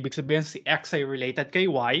symbol, ibig sabihin si X ay related kay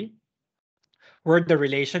Y, where the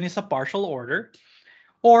relation is a partial order.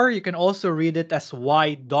 Or you can also read it as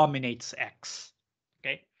Y dominates X.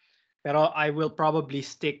 Okay? Pero I will probably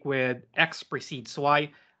stick with X precedes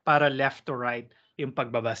Y para left to right yung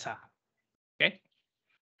pagbabasa. Okay?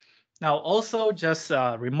 Now also just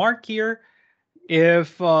a remark here,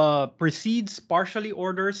 if precedes partially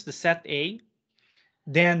orders the set A,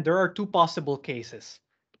 then there are two possible cases.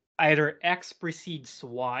 Either X precedes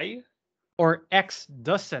Y or X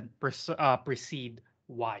doesn't precede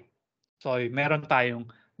Y. So meron tayong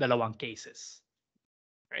dalawang cases.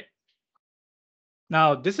 Right?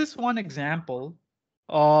 Now, this is one example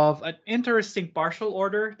of an interesting partial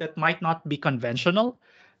order that might not be conventional.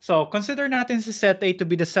 So consider natin si set A to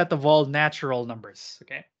be the set of all natural numbers.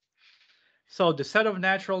 Okay. So the set of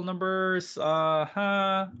natural numbers,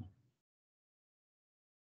 okay,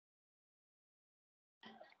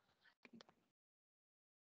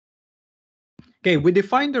 we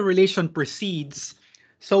define the relation precedes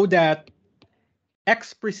so that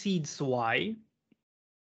X precedes Y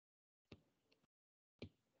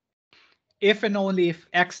if and only if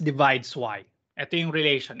X divides Y. Ito yung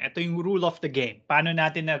relation. Ito yung rule of the game. Paano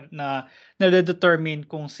natin na-determine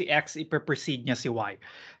kung si X ipe-precede niya si Y.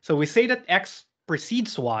 So we say that X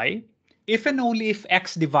precedes Y if and only if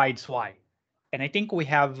X divides Y. And I think we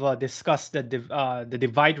have discussed the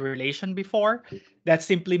divide relation before. That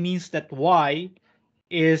simply means that Y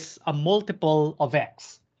is a multiple of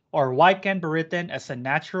X. Or Y can be written as a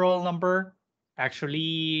natural number.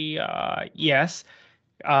 Actually, yes.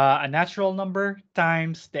 A natural number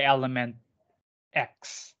times the element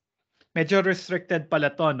X. Medyo restricted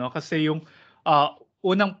pala to, no? Kasi yung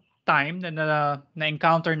unang time na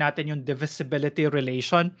encounter natin yung divisibility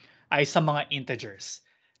relation ay sa mga integers.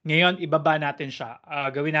 Ngayon, ibaba natin siya.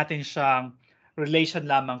 Gawin natin siyang relation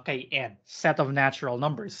lamang kay n, set of natural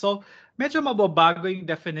numbers. So, medyo mababago yung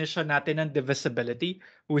definition natin ng divisibility.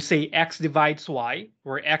 We say X divides Y,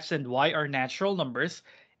 where X and Y are natural numbers,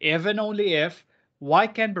 if and only if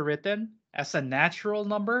Y can be written as a natural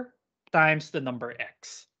number times the number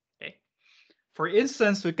X. Okay? For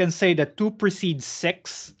instance, we can say that 2 precedes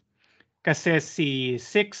 6 kasi si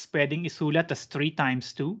 6 pwedeng isulat as 3 times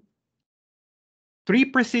 2.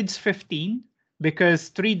 3 precedes 15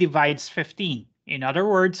 because 3 divides 15. In other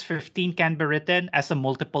words, 15 can be written as a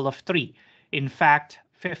multiple of 3. In fact,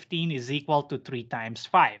 15 is equal to 3 times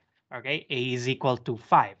 5. Okay, A is equal to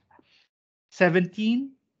 5.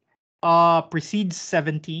 17 precedes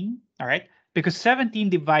 17, all right? Because 17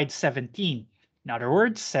 divides 17. In other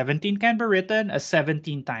words, 17 can be written as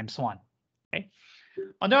 17 times 1. Okay.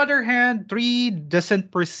 On the other hand, 3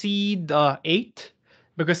 doesn't precede 8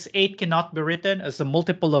 because 8 cannot be written as a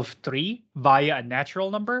multiple of 3 via a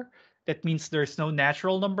natural number. That means there's no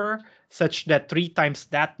natural number such that 3 times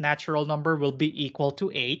that natural number will be equal to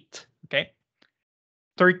 8. Okay.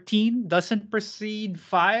 13 doesn't precede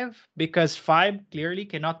 5 because 5 clearly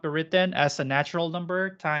cannot be written as a natural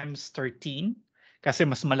number times 13 kasi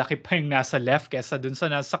mas malaki pa yung nasa left kesa dun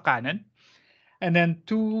sa nasa kanan. And then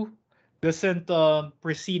 2 doesn't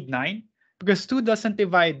precede 9 because 2 doesn't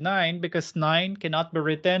divide 9 because 9 cannot be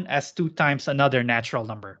written as 2 times another natural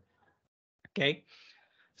number. Okay,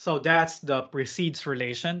 so that's the precedes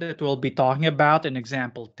relation that we'll be talking about in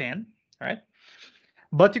example 10, right?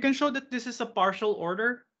 But you can show that this is a partial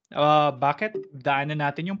order. Bakit? Daanan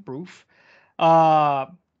natin yung proof.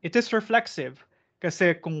 It is reflexive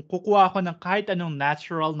kasi kung kukuha ako ng kahit anong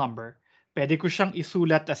natural number, pwede ko siyang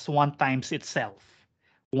isulat as 1 times itself.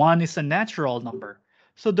 1 is a natural number.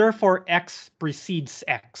 So therefore, x precedes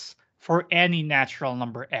x for any natural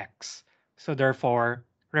number x. So therefore,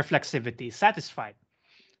 reflexivity is satisfied.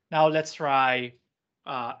 Now let's try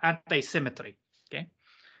anti-symmetry. Okay.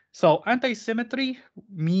 So, anti-symmetry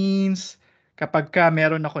means kapag ka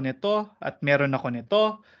meron ako nito at meron ako nito,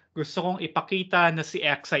 gusto kong ipakita na si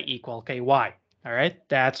x ay equal kay y. Alright?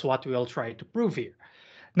 That's what we'll try to prove here.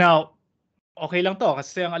 Now, okay lang to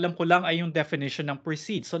kasi ang alam ko lang ay yung definition ng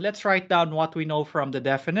precede. So, let's write down what we know from the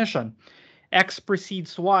definition. X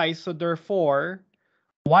precedes y, so therefore,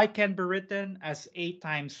 y can be written as a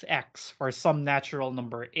times x for some natural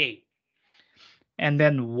number a. And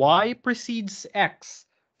then y precedes x.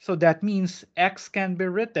 So that means x can be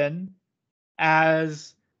written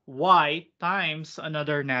as y times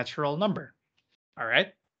another natural number. All right?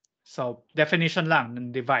 So definition lang ng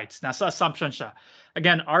divides. Nasa assumption siya.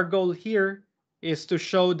 Again, our goal here is to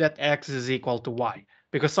show that x is equal to y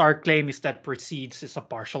because our claim is that precedes is a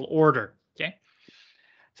partial order. Okay?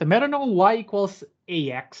 So meron akong y equals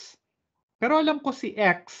ax. Pero alam ko si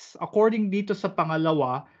x, according dito sa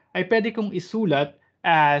pangalawa, ay pwede kong isulat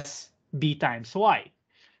as b times y.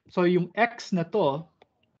 So yung x na to,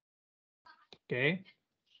 okay,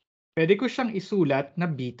 pwede ko siyang isulat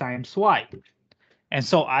na b times y. And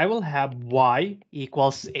so I will have y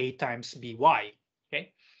equals a times by.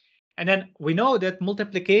 Okay? And then we know that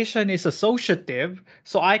multiplication is associative,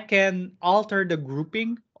 so I can alter the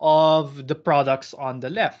grouping of the products on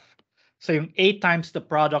the left. So yung a times the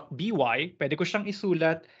product by, pwede ko siyang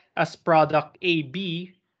isulat as product ab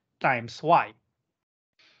times y.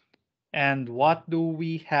 And what do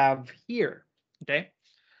we have here? Okay,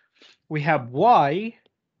 we have y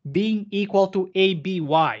being equal to aby,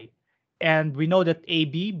 and we know that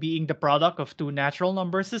ab being the product of two natural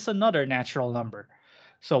numbers is another natural number.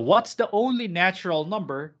 So what's the only natural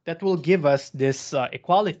number that will give us this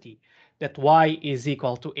equality, that y is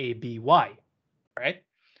equal to aby, right?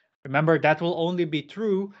 Remember, that will only be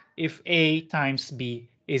true if a times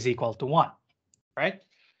b is equal to 1, right?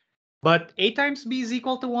 But a times b is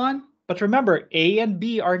equal to 1. But remember, a and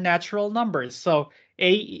b are natural numbers. So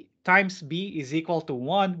a times b is equal to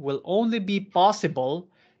 1 will only be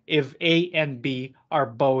possible if a and b are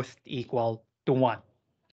both equal to 1.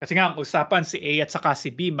 Kasi nga, ang usapan si a at saka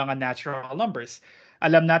si b, mga natural numbers.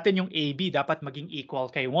 Alam natin yung ab dapat maging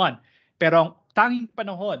equal kay 1. Pero ang tanging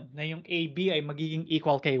panahon na yung ab ay magiging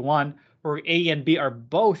equal kay 1 where a and b are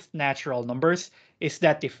both natural numbers is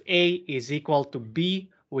that if a is equal to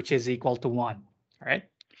b, which is equal to 1. Alright?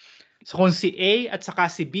 So kung si a at saka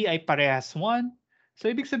si b ay parehas 1, so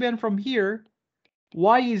ibig sabihin from here,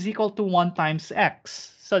 y is equal to 1 times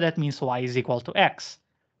x. So that means y is equal to x.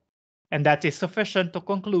 And that is sufficient to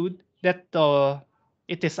conclude that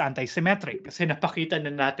it is antisymmetric kasi napakita na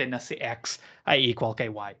natin na si x ay equal kay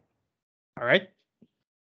y. Alright?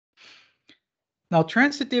 Now,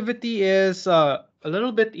 transitivity is a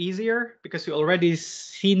little bit easier because we already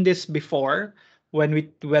seen this before when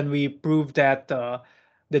we proved that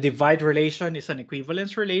the divide relation is an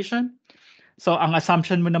equivalence relation. So ang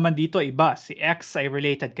assumption mo naman dito iba, si x ay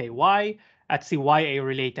related kay y at si y ay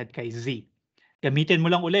related kay z. Gamitin mo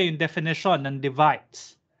lang uli yung definition ng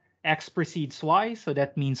divides. X precedes y, so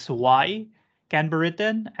that means y can be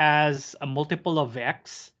written as a multiple of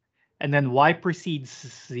x, and then y precedes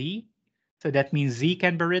z, so that means z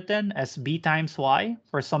can be written as b times y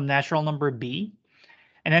for some natural number b.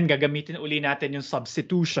 And then gagamitin uli natin yung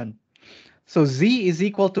substitution. So Z is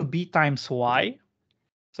equal to B times Y.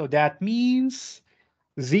 So that means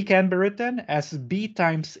Z can be written as B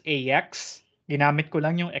times AX. Ginamit ko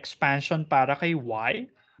lang yung expansion para kay Y.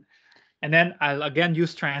 And then I'll again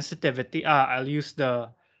use transitivity. I'll use the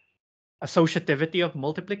associativity of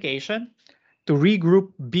multiplication to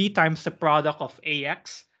regroup B times the product of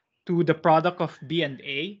AX to the product of B and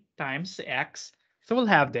A times X. So we'll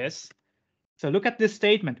have this. So look at this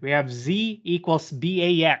statement. We have Z equals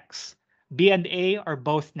BAX. B and A are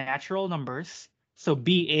both natural numbers. So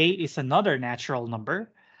BA is another natural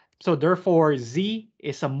number. So therefore, Z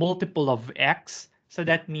is a multiple of X. So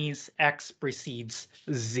that means X precedes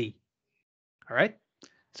Z. All right.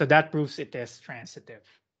 So that proves it is transitive.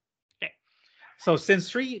 Okay. So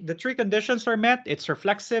since the three conditions are met, it's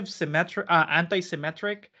reflexive, symmetric,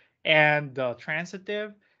 anti-symmetric, and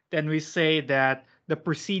transitive, then we say that the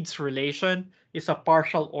precedes relation is a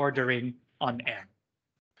partial ordering on M.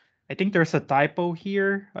 I think there's a typo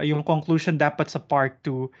here. Yung conclusion dapat sa part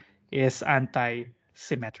 2 is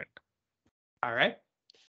anti-symmetric. All right.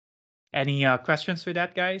 Any questions with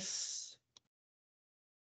that, guys?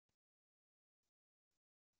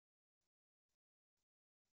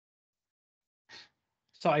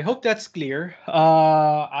 So I hope that's clear.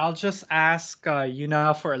 I'll just ask you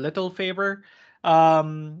now for a little favor.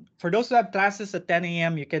 For those who have classes at 10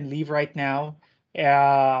 a.m., you can leave right now.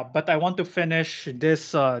 But I want to finish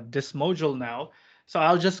this module now. So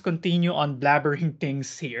I'll just continue on blabbering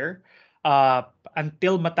things here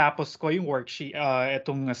until matapos ko yung worksheet,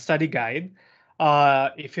 itong study guide.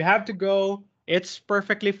 If you have to go, it's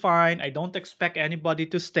perfectly fine. I don't expect anybody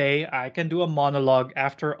to stay. I can do a monologue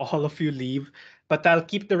after all of you leave. But I'll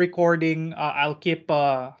keep the recording, I'll keep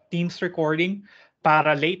Teams recording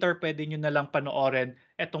para later pwede nyo na lang panoorin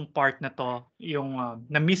etong part na to, yung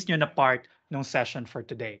na-miss nyo na part ng session for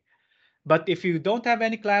today. But if you don't have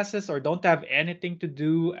any classes or don't have anything to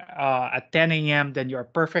do at 10 a.m., then you're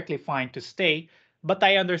perfectly fine to stay. But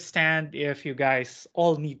I understand if you guys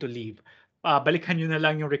all need to leave. Balikan nyo na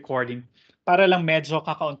lang yung recording para lang medyo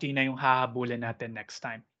kakaunti na yung hahabulin natin next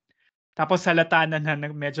time. Tapos halata na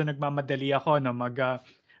medyo nagmamadali ako no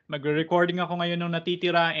mag-recording ako ngayon nung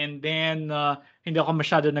natitira and then hindi ako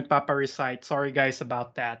masyado nagpapa-recite. Sorry guys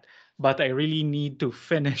about that. But I really need to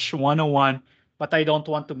finish 101, but I don't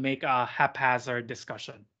want to make a haphazard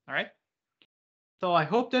discussion. All right? So I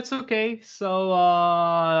hope that's okay. So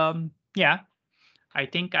yeah, I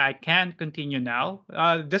think I can continue now.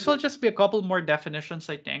 This will just be a couple more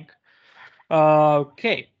definitions, I think.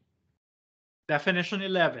 Okay. Definition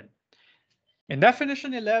 11. In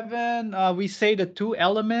definition 11, we say the two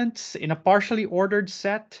elements in a partially ordered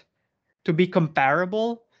set to be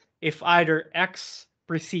comparable if either x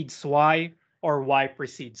precedes y or y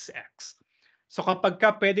precedes x. So kapag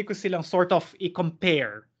ka pwede ko silang sort of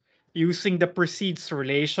i-compare using the precedes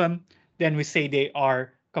relation, then we say they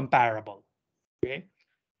are comparable. Okay?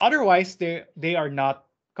 Otherwise, they are not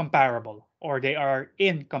comparable or they are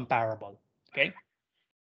incomparable. Okay?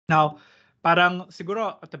 Now, parang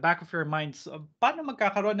siguro at the back of your minds, paano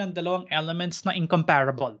magkakaroon ng dalawang elements na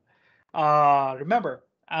incomparable? Remember,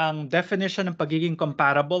 ang definition ng pagiging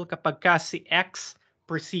comparable kapag ka si x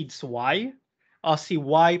precedes y, o si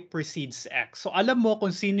y precedes x. So alam mo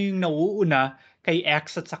kung sino yung nauuna kay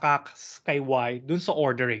x at saka kay y dun sa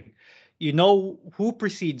ordering. You know who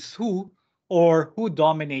precedes who or who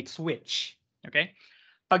dominates which. Okay?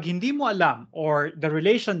 Pag hindi mo alam or the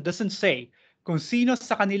relation doesn't say kung sino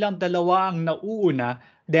sa kanilang dalawa ang nauuna,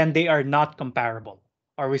 then they are not comparable.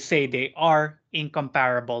 Or we say they are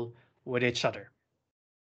incomparable with each other.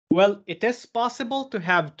 Well, it is possible to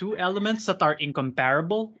have two elements that are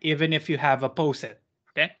incomparable even if you have opposite.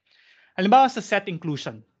 Okay? Halimbawa sa set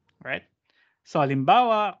inclusion, right? So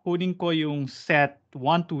halimbawa, kunin ko yung set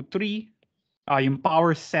 1, 2, 3, yung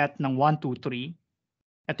power set ng 1, 2, 3.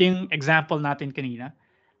 Ito yung example natin kanina.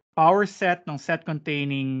 Power set ng set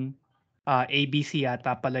containing ABC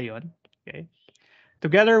yata pala yun. Okay?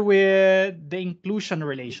 Together with the inclusion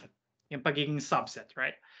relation, yung pagiging subset,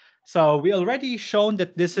 right? So we already shown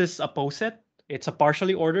that this is opposite. It's a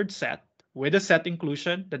partially ordered set with a set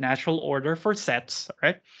inclusion, the natural order for sets,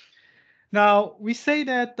 right? Now we say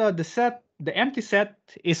that the empty set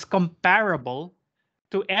is comparable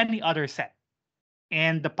to any other set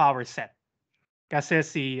and the power set. Kasi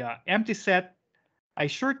si empty set ay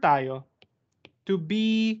sure tayo to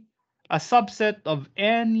be a subset of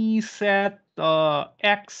any set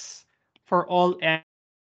X for all X.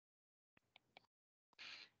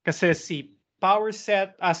 Kasi si power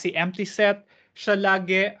set, si empty set, siya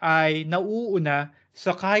lagi ay nauuna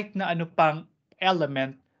sa kahit na ano pang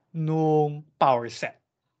element nung power set.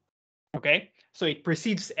 Okay? So it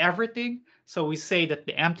precedes everything. So we say that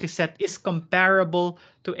the empty set is comparable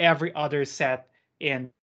to every other set in.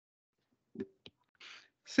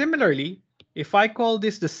 Similarly, if I call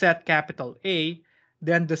this the set capital A,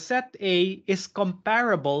 then the set A is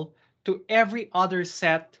comparable to every other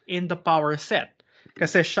set in the power set.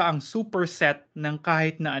 Kasi siya ang superset ng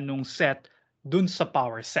kahit na anong set dun sa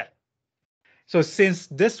power set. So since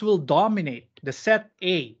this will dominate, the set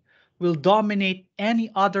A will dominate any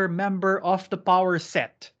other member of the power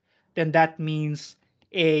set, then that means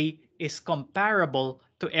A is comparable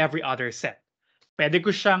to every other set. Pwede ko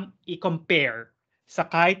siyang i-compare sa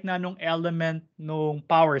kahit na anong element ng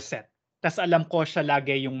power set. Tas alam ko siya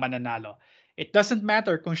lagi yung mananalo. It doesn't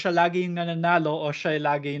matter kung siya lagi yung nananalo o siya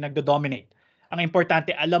lagi yung nagdo-dominate. Ang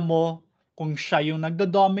importante, alam mo kung siya yung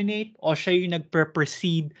nagdo-dominate o siya yung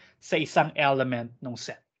nagpre-precede sa isang element ng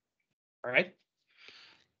set. Alright?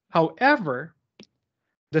 However,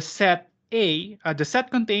 the set A, the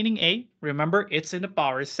set containing A, remember it's in the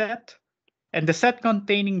power set, and the set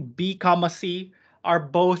containing B, C are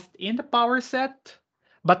both in the power set,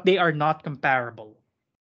 but they are not comparable.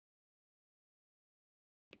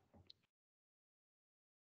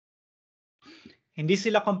 Hindi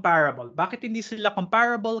sila comparable. Bakit hindi sila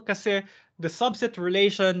comparable? Kasi the subset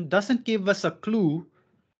relation doesn't give us a clue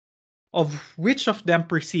of which of them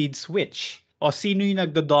precedes which o sino yung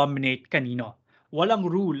nagdo-dominate kanino. Walang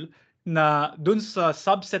rule na dun sa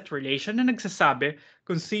subset relation na nagsasabi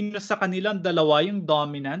kung sino sa kanilang dalawa yung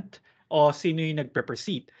dominant o sino yung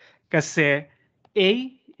nagpe-precede. Kasi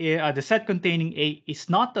the set containing A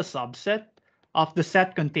is not a subset of the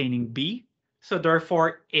set containing B. So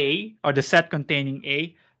therefore, A, or the set containing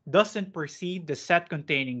A, doesn't precede the set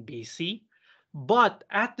containing BC. But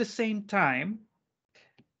at the same time,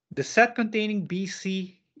 the set containing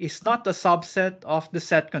BC is not a subset of the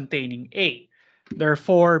set containing A.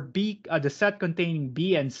 Therefore, the set containing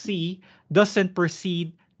B and C doesn't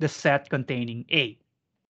precede the set containing A.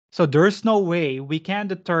 So there's no way we can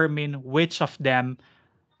determine which of them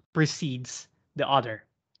precedes the other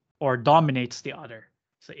or dominates the other.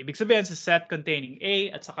 So ibig sabihin sa set containing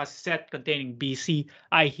A at saka sa set containing BC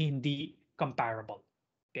ay hindi comparable.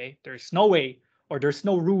 Okay? There's no way or there's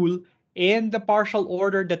no rule in the partial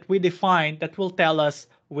order that we define that will tell us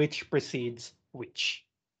which precedes which.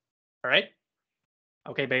 All right?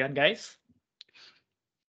 Okay ba yan, guys?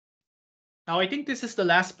 Now, I think this is the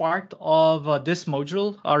last part of this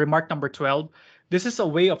module, remark number 12. This is a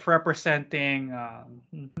way of representing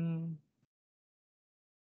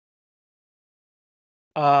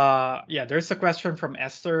yeah, there's a question from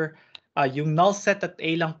Esther. Yung null set at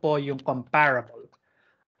A lang po yung comparable.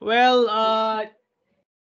 Well,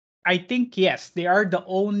 I think yes, they are the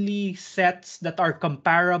only sets that are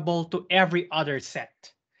comparable to every other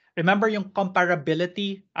set. Remember, yung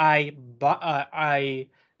comparability ay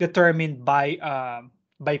determined by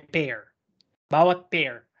pair. Bawat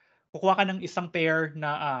pair. Kukuha ka ng isang pair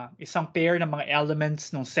ng mga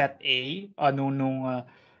elements ng set A, nung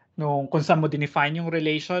kung saan mo define yung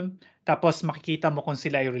relation, tapos makikita mo kung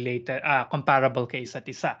sila ay related, comparable kay isa't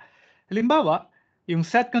isa. Halimbawa, yung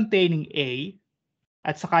set containing A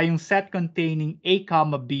at saka yung set containing A,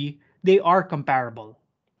 B, they are comparable.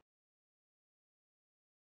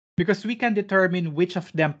 Because we can determine which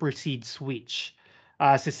of them precedes which.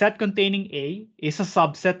 So set containing A is a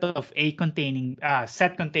subset of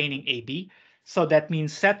set containing AB. So that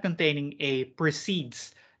means set containing A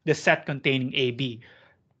precedes the set containing AB.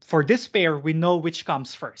 For this pair, we know which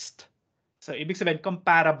comes first. So ibig sabihin,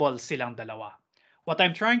 comparable silang dalawa. What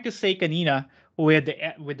I'm trying to say kanina with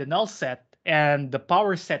the null set and the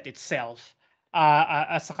power set itself,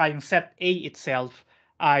 saka yung set A itself,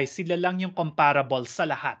 ay sila lang yung comparable sa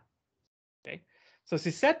lahat. Okay? So si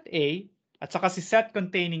set A at saka si set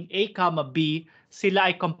containing A, B, sila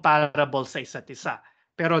ay comparable sa isa't isa.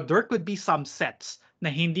 Pero there could be some sets na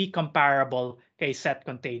hindi comparable kay set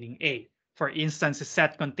containing A. For instance, si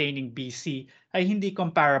set containing BC ay hindi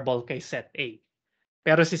comparable kay set A.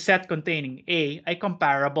 Pero si set containing A ay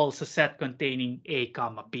comparable sa set containing A,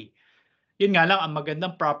 B. Yun nga lang ang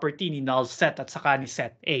magandang property ni null set at saka ni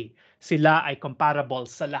set A. Sila ay comparable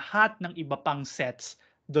sa lahat ng iba pang sets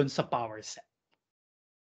dun sa power set.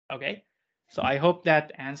 Okay? So I hope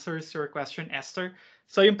that answers your question, Esther.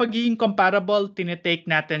 So yung pagiging comparable, tinitake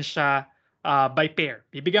natin siya by pair.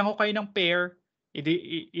 Bibigyan ko kayo ng pair,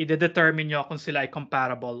 i-determine nyo kung sila ay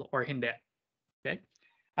comparable or hindi. Okay?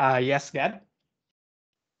 Yes, Gad?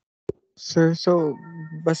 Sir, so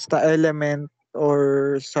basta element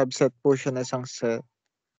or subset po siya na isang set,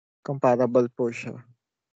 comparable po siya.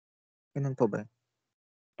 Ganun po ba?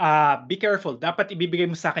 Be careful. Dapat ibibigay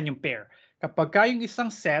mo sa akin yung pair. Kapag yung isang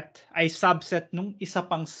set ay subset nung isa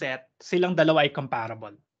pang set, silang dalawa ay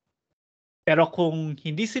comparable. Pero kung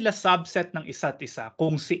hindi sila subset ng isa't isa,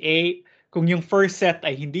 kung yung first set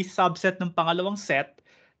ay hindi subset ng pangalawang set,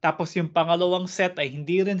 tapos yung pangalawang set ay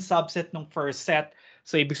hindi rin subset ng first set,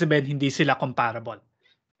 so ibig sabihin hindi sila comparable.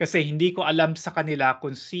 Kasi hindi ko alam sa kanila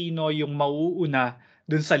kung sino yung mauuna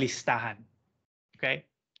dun sa listahan. Okay?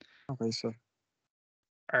 Okay, sir.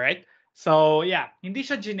 Alright? So, yeah, hindi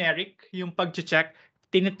siya generic yung pag-check.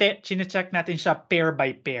 Chine-check natin siya pair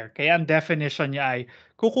by pair. Kaya ang definition niya ay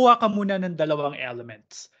kukuha ka muna ng dalawang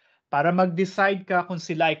elements. Para mag-decide ka kung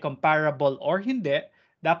sila ay comparable or hindi,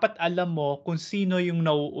 dapat alam mo kung sino yung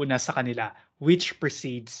nauuna sa kanila. Which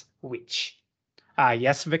precedes which.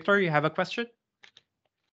 Yes, Victor, you have a question?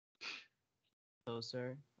 So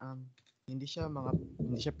sir, hindi siya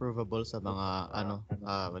provable sa mga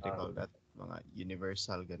what do you call that? Mga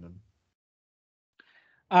universal ganun.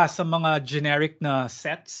 Sa mga generic na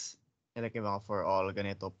sets? Like yung mga for all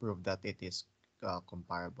ganito, prove that it is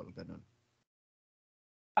comparable ganun.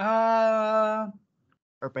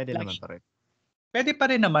 Or pwede naman pa rin. Pwede pa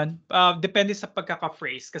rin naman. Depende sa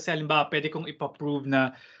pagkaka-phrase. Kasi halimbawa, pwede kong ipaprove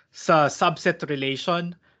na sa subset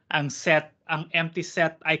relation, ang empty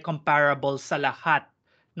set ay comparable sa lahat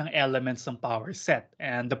ng elements ng power set.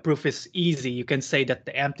 And the proof is easy. You can say that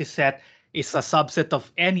the empty set is a subset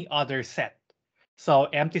of any other set.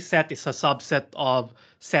 So empty set is a subset of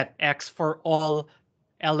set X for all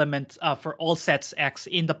elements, for all sets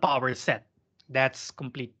X in the power set. That's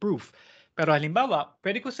complete proof. Pero halimbawa,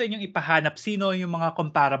 pwede ko sa inyong ipahanap sino yung mga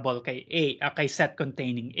comparable kay kay set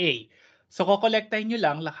containing A. So kokolektahin nyo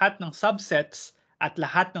lang lahat ng subsets at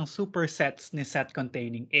lahat ng supersets ni set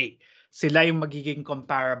containing A. Sila yung magiging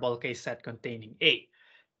comparable kay set containing A.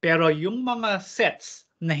 Pero yung mga sets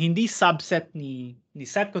na hindi subset ni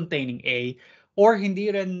set containing A or hindi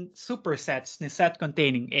rin supersets ni set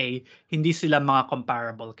containing A, hindi sila mga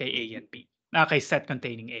comparable kay A and B, kay set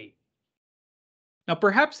containing A. Now,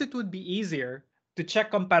 perhaps it would be easier to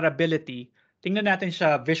check comparability. Tingnan natin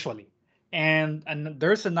siya visually. And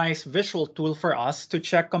there's a nice visual tool for us to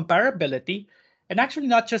check comparability. And actually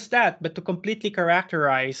not just that, but to completely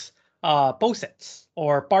characterize posets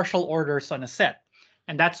or partial orders on a set.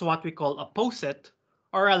 And that's what we call a poset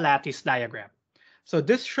or a lattice diagram. So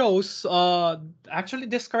this shows, actually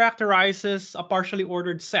this characterizes a partially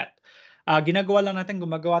ordered set. Ginagawa lang natin,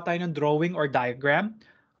 gumagawa tayo ng drawing or diagram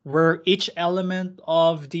where each element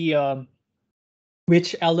of the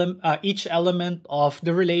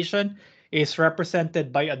relation is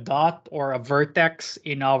represented by a dot or a vertex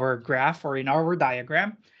in our graph or in our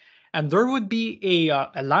diagram, and there would be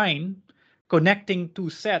a line connecting two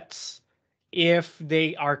sets if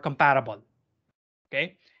they are compatible.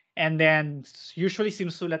 Okay, and then usually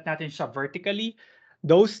sinusulat natin siya vertically.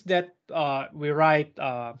 Those that we write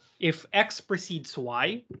if X precedes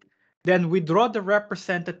Y, then we draw the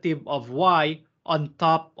representative of Y on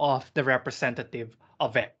top of the representative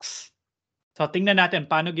of X. So tingnan natin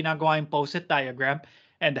paano ginagawa yung poset diagram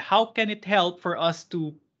and how can it help for us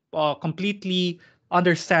to completely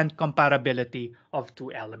understand comparability of two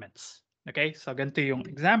elements. Okay, so ganito yung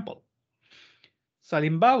example. So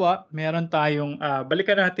halimbawa, meron tayong,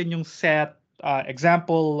 balikan natin yung set,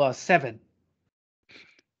 example 7.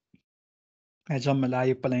 Medyo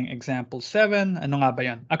malayo pala yung example 7. Ano nga ba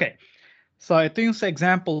yan? Okay. So ito yung sa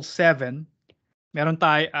example 7. Meron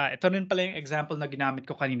tayo, ito rin pala yung example na ginamit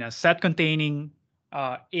ko kanina. Set containing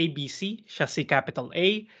ABC, siya si capital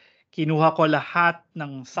A. Kinuha ko lahat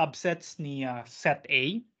ng subsets ni set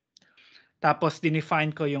A. Tapos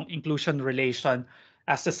dinefine ko yung inclusion relation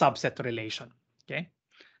as the subset relation. Okay?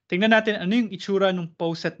 Tingnan natin ano yung itsura ng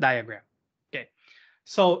poset diagram. Okay.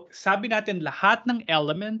 So sabi natin lahat ng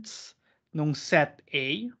elements nung set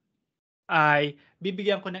A ay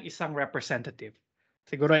bibigyan ko ng isang representative.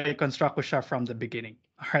 Siguro i-construct ko siya from the beginning.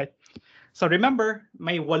 Alright? So remember,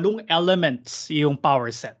 may 8 elements yung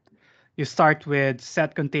power set. You start with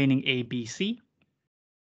set containing A, B, C.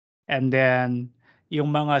 And then,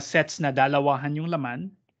 yung mga sets na dalawahan yung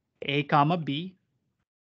laman, A, B.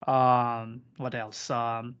 What else?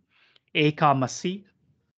 A, C.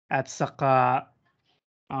 At saka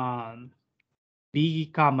B,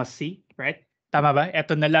 C. Right? Tama ba?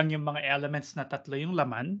 Ito na lang yung mga elements na tatlo yung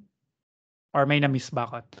laman. Or may na-miss ba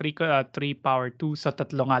ako? 3 power 2. So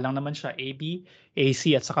tatlo nga lang naman siya. AB,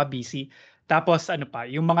 AC, at saka BC. Tapos ano pa?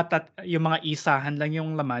 Yung mga isahan lang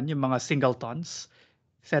yung laman, yung mga singletons.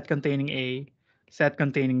 Set containing A, set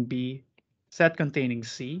containing B, set containing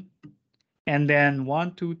C. And then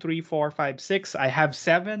 1, 2, 3, 4, 5, 6. I have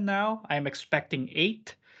 7 now. I'm expecting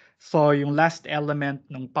 8. So yung last element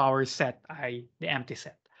ng power set ay the empty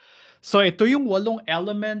set. So ito yung 8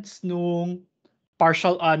 elements nung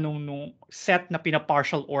nung set na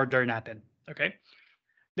pina-partial order natin. Okay?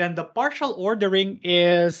 Then the partial ordering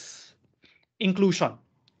is inclusion.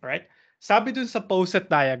 Right? Sabi dun sa poset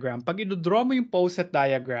diagram, pag i-draw mo yung poset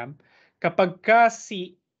diagram, kapag ka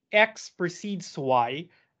si X precedes Y,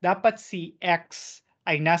 dapat si X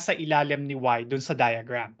ay nasa ilalim ni Y dun sa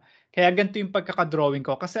diagram. Kaya ganito yung pagkakadrawing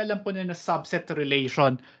ko kasi alam ko na subset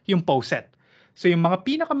relation yung poset. So yung mga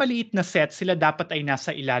pinakamaliit na set, sila dapat ay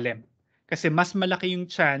nasa ilalim. Kasi mas malaki yung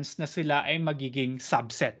chance na sila ay magiging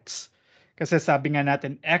subsets. Kasi sabi nga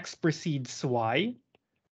natin, X precedes Y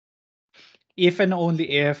if and only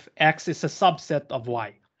if X is a subset of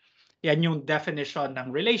Y. Yan yung definition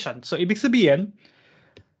ng relation. So ibig sabihin,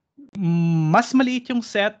 mas maliit yung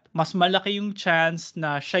set, mas malaki yung chance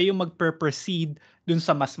na siya yung magpe-proceed dun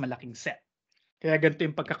sa mas malaking set. Kaya ganito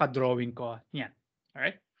yung pagkakadrawing ko. Yan.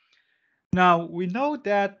 Alright? Now, we know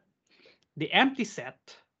that the empty set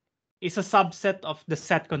is a subset of the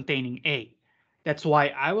set containing A. That's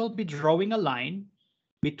why I will be drawing a line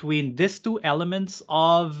between these two elements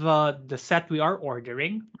of the set we are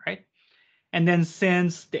ordering, right? And then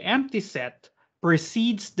since the empty set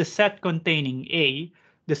precedes the set containing A,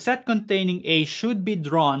 the set containing A should be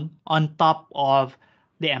drawn on top of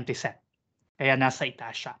the empty set. Kaya nasa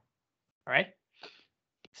itaas siya. All right?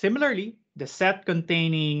 Similarly, the set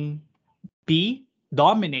containing B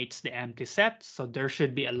dominates the empty set, so there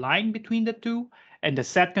should be a line between the two, and the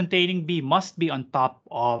set containing B must be on top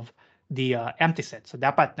of the empty set. So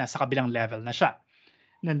dapat nasa kabilang level na siya.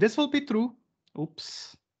 And then this will be true.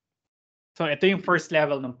 Oops. So ito yung first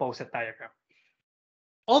level ng poset diagram.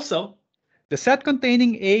 Also, the set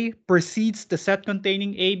containing A precedes the set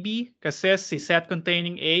containing AB kasi si set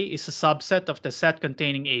containing A is a subset of the set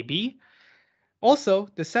containing AB.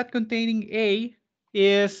 Also, the set containing A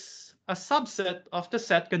is a subset of the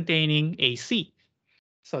set containing AC.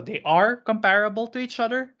 So they are comparable to each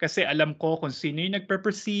other kasi alam ko kung sino yung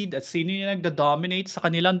nagpe-precede at sino yung nagda-dominate sa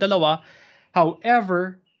kanilang dalawa.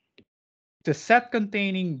 However, the set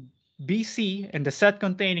containing BC and the set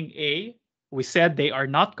containing A, we said they are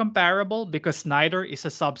not comparable because neither is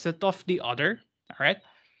a subset of the other. All right?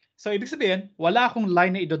 So ibig sabihin, wala akong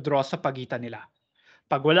line na i-draw sa pagitan nila.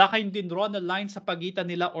 Pag wala kayong din-draw na line sa pagitan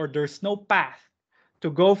nila or there's no path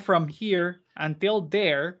to go from here until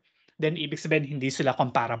there, then ibig sabihin hindi sila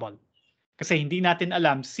comparable. Kasi hindi natin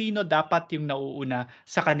alam sino dapat yung nauuna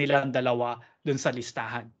sa kanilang dalawa dun sa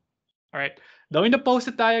listahan. Alright? Though in the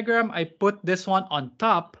post-it diagram, I put this one on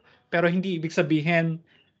top, pero hindi ibig sabihin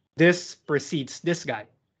this precedes this guy.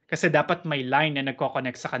 Kasi dapat may line na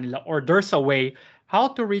nagko-connect sa kanila or there's a way how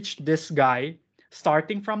to reach this guy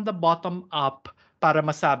starting from the bottom up para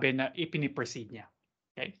masabi na ipini-precede niya.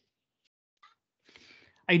 Okay?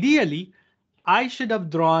 Ideally, I should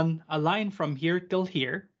have drawn a line from here till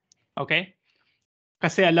here. Okay?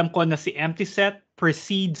 Kasi alam ko na si empty set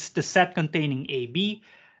precedes the set containing AB.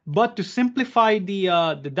 But to simplify the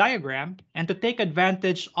diagram and to take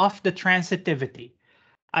advantage of the transitivity,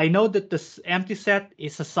 I know that this empty set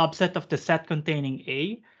is a subset of the set containing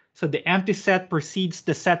A. So the empty set precedes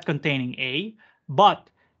the set containing A, but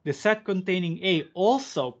the set containing A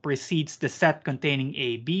also precedes the set containing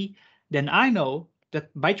AB. Then I know that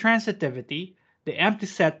by transitivity, the empty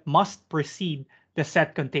set must precede the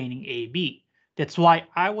set containing AB. That's why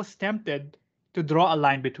I was tempted to draw a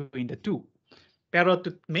line between the two. Pero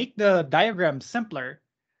to make the diagram simpler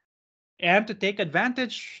and to take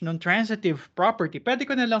advantage ng transitive property, pwede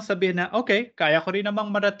ko na lang sabihin na, okay, kaya ko rin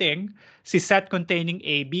namang marating si set containing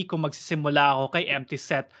AB kung magsisimula ako kay empty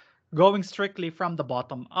set going strictly from the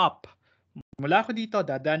bottom up. Mula ako dito,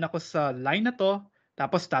 dadaan ako sa line na to,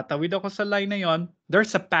 tapos tatawid ako sa line na yon.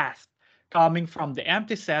 There's a path coming from the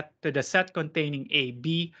empty set to the set containing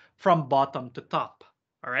AB from bottom to top.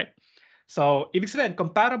 All right? So, ibig sabihin,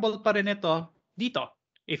 comparable pa rin ito dito,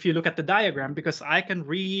 if you look at the diagram, because I can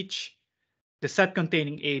reach the set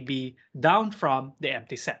containing AB down from the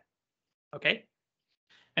empty set. Okay?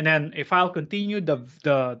 And then if I'll continue the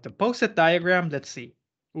post-it diagram, let's see.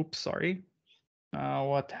 Oops, sorry.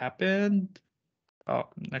 What happened? Oh,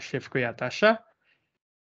 na-shift ko yata siya.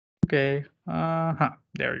 Okay.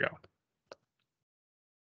 There we go.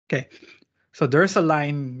 Okay. So there's a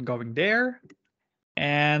line going there.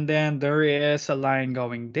 And then there is a line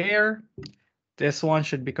going there. This one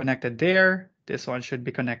should be connected there. This one should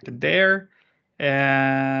be connected there.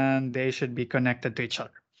 And they should be connected to each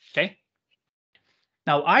other. Okay?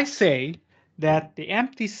 Now I say that the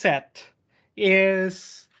empty set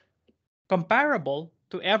is comparable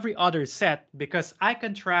to every other set because I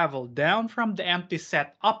can travel down from the empty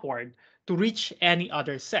set upward to reach any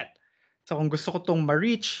other set. So kung gusto ko itong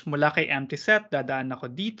ma-reach mula kay empty set, dadaan ako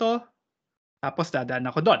dito, tapos dadaan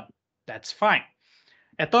ako doon. That's fine.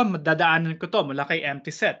 Ito, dadaanan ko to mula kay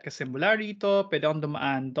empty set kasi mula rito, pwede akong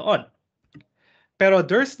dumaan doon. Pero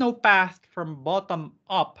there's no path from bottom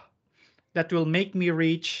up that will make me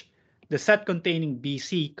reach the set containing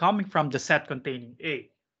BC coming from the set containing A.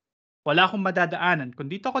 Wala akong madadaanan. Kung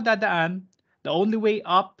dito ako dadaan, the only way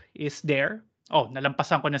up is there. Oh,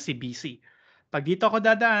 nalampasan ko na si BC. Pag dito ako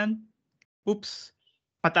dadaan, oops,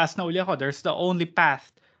 pataas na uli ako. There's the only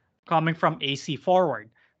path coming from AC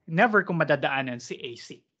forward. Never ko madadaanan si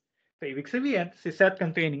AC. So, ibig sabihin, si set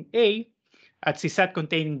containing A at si set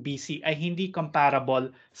containing BC ay hindi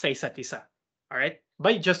comparable sa isa't isa. Alright?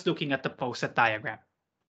 By just looking at the poset diagram.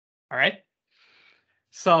 Alright?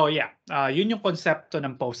 So, yeah. Yun yung konsepto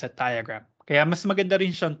ng poset diagram. Kaya mas maganda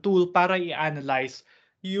rin siyang tool para i-analyze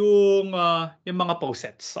yung mga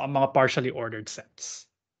posets, ang mga partially ordered sets.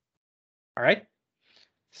 Alright?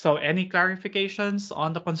 So, any clarifications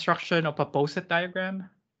on the construction of a poset diagram?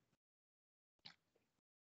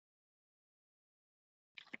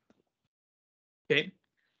 Okay.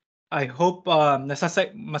 I hope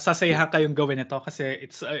masasayahan kayong gawin ito kasi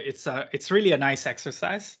it's really a nice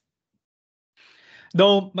exercise.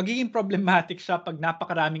 Though magiging problematic siya pag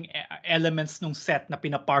napakaraming elements ng set na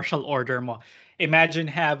pina-partial order mo.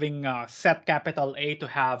 Imagine having set capital A to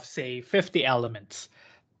have say 50 elements.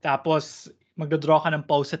 Tapos magdodraw ka ng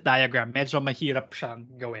poset diagram. Medyo mahirap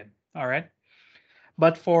siyang gawin. All right?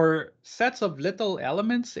 But for sets of little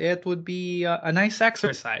elements, it would be a nice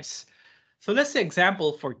exercise. So let's say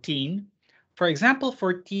example 14. For example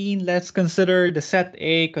 14, let's consider the set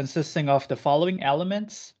A consisting of the following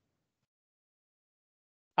elements.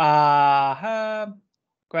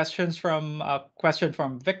 Question from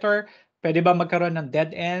Victor. Pwede ba magkaroon ng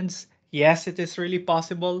dead ends? Yes, it is really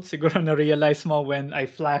possible. Siguro na-realize mo when I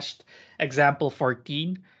flashed example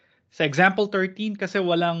 14. Sa example 13 kasi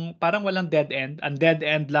parang walang dead end. Ang dead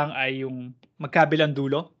end lang ay yung magkabilang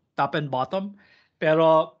dulo, top and bottom.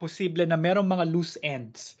 Pero posible na merong mga loose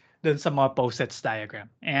ends dun sa mga posets diagram.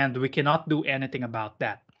 And we cannot do anything about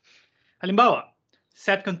that. Halimbawa,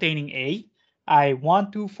 set containing A ay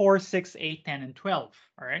 1, 2, 4, 6, 8, 10, and 12.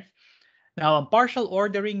 All right? Now, ang partial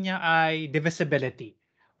ordering niya ay divisibility.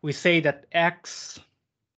 We say that X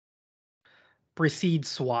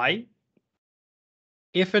precedes Y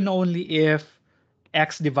if and only if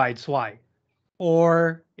X divides Y.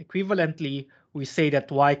 Or equivalently, we say that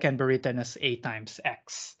Y can be written as A times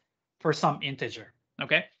X for some integer.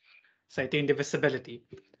 Okay? So ito yung divisibility.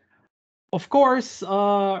 Of course,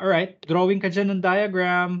 all right, drawing ka dyan ng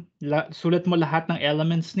diagram, sulat mo lahat ng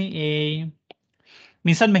elements ni A.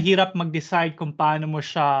 Minsan mahirap mag-decide kung paano mo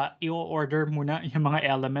siya i-order muna yung mga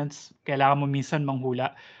elements. Kailangan mo minsan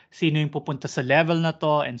manghula sino yung pupunta sa level na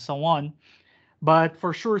to and so on. But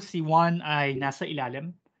for sure, C1 ay nasa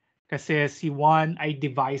ilalim. Kasi C1 ay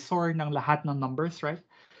divisor ng lahat ng numbers, right?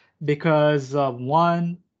 Because 1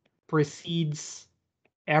 precedes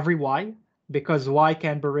every Y. Because Y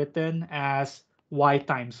can be written as Y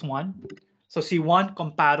times 1. So C1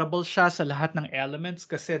 comparable siya sa lahat ng elements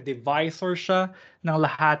kasi divisor siya ng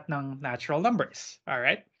lahat ng natural numbers. All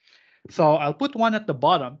right? So I'll put 1 at the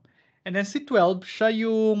bottom. And then C12, siya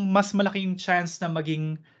yung mas malaking chance na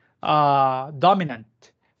maging dominant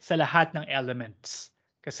sa lahat ng elements.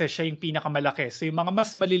 Kasi siya yung pinakamalaki. So yung mga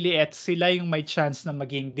mas maliliit, sila yung may chance na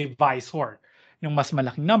maging divisor yung mas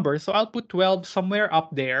malaking number. So I'll put 12 somewhere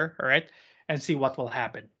up there, all right? And see what will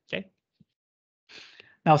happen. Okay?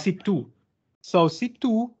 Now C2. So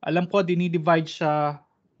C2, alam ko dinidivide siya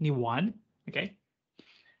ni 1. Okay?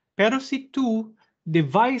 Pero C2,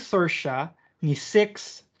 divisor siya ni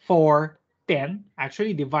 6, 4, 10.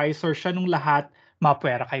 Actually, divisor siya nung lahat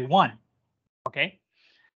mapwera kay 1. Okay?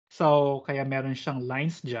 So, kaya meron siyang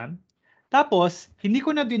lines dyan. Tapos, hindi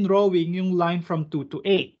ko na din drawing yung line from 2 to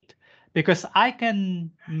 8 because I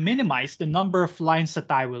can minimize the number of lines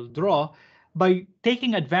that I will draw by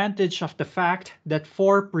taking advantage of the fact that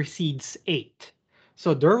 4 precedes 8.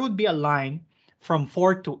 So there would be a line from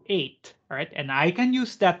 4 to 8, right? And I can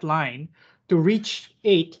use that line to reach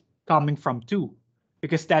 8 coming from 2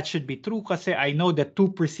 because that should be true kasi I know that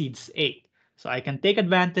 2 precedes 8. So I can take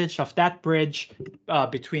advantage of that bridge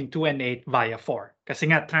between 2 and 8 via 4.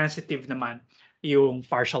 Kasi nga transitive naman yung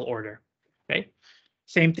partial order. Okay?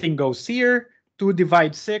 Same thing goes here. 2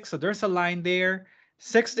 divides 6, so there's a line there.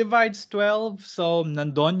 6 divides 12, so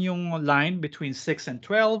nandun yung line between 6 and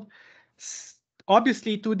 12.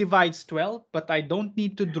 Obviously, 2 divides 12, but I don't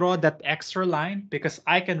need to draw that extra line because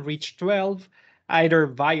I can reach 12 either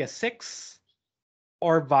via 6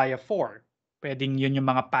 or via 4. Pwedeng yun yung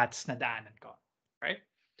mga paths na daanan ko. Right?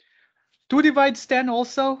 2 divides 10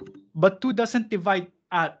 also, but 2 doesn't divide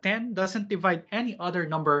 10 doesn't divide any other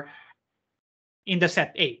number in the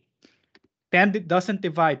set A. 10 doesn't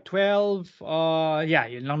divide 12. Yeah,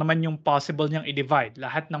 yun lang naman yung possible niyang i-divide.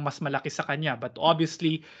 Lahat ng mas malaki sa kanya. But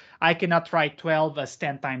obviously, I cannot write 12 as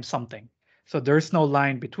 10 times something. So there's no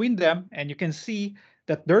line between them. And you can see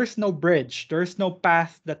that there's no bridge. There's no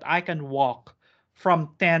path that I can walk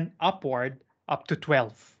from 10 upward up to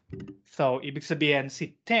 12. So, ibig sabihin,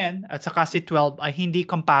 si 10 at saka si 12 ay hindi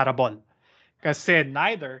comparable. Kasi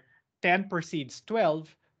neither 10 precedes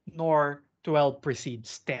 12 nor 12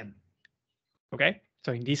 precedes 10. Okay?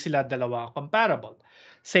 So hindi sila dalawa comparable.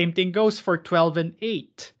 Same thing goes for 12 and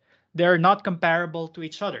 8. They're not comparable to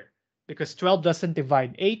each other because 12 doesn't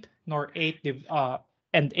divide 8 nor 8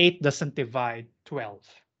 and 8 doesn't divide 12.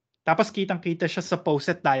 Tapos kitang-kita siya sa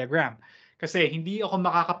poset diagram. Kasi hindi ako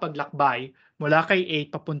makakapaglakbay mula kay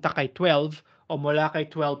 8 papunta kay 12 o mula kay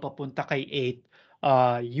 12 papunta kay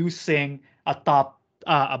 8 using a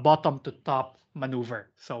bottom to top maneuver.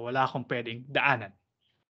 So wala akong pwedeng daanan.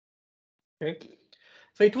 Okay.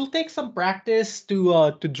 So it will take some practice to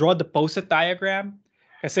draw the poset diagram.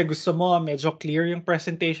 Kasi gusto mo medyo clear yung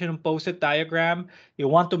presentation ng poset diagram. You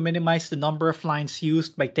want to minimize the number of lines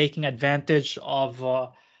used by taking advantage of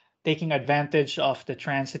the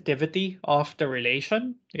transitivity of the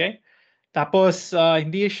relation. Okay? Tapos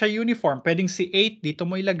hindi siya uniform. Pwedeng si 8 dito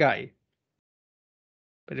mo ilagay.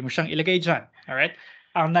 Pwede mo siyang ilagay dyan. Alright?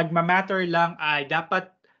 Ang nagmamatter lang ay dapat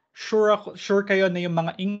sure kayo na yung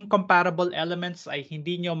mga incomparable elements ay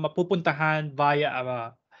hindi nyo mapupuntahan via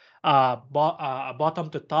a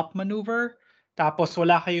bottom to top maneuver. Tapos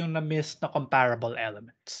wala kayong na-miss na comparable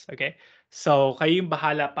elements. Okay? So kayo yung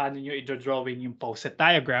bahala paano nyo i-drawing yung poset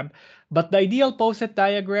diagram. But the ideal poset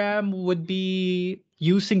diagram would be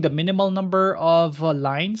using the minimal number of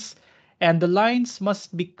lines. And the lines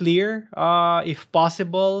must be clear if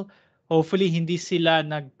possible. Hopefully, hindi sila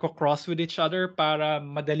nagko-cross with each other para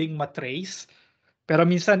madaling matrace. Pero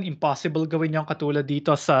minsan, impossible gawin yung katulad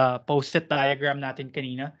dito sa post-it diagram natin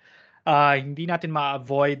kanina. Hindi natin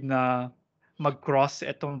ma-avoid na mag-cross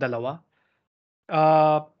itong dalawa.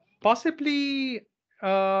 Possibly,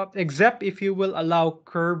 except if you will allow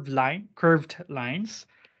curved lines.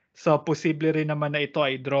 So, posible rin naman na ito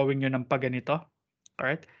ay drawing nyo ng paganito.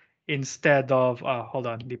 Alright? Instead of,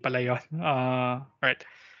 hold on, di pala yun. Alright.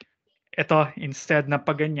 Ito, instead na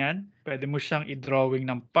paganyan, pwede mo siyang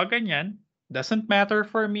i-drawing ng paganyan. Doesn't matter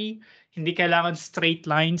for me. Hindi kailangan straight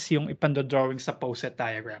lines yung ipando-drawing sa poset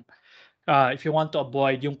diagram. If you want to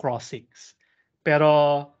avoid yung crossings.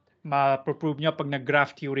 Pero, ma-prove nyo pag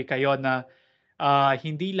nag-graph theory kayo na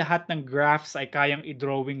hindi lahat ng graphs ay kayang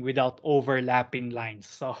i-drawing without overlapping lines.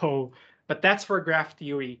 So, but that's for graph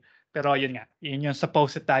theory. Pero yun nga, yun yung sa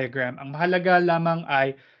poset diagram. Ang mahalaga lamang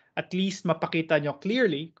ay at least mapakita nyo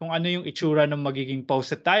clearly kung ano yung itsura ng magiging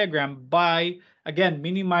poset diagram by, again,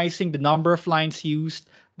 minimizing the number of lines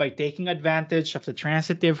used by taking advantage of the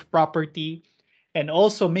transitive property and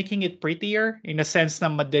also making it prettier in a sense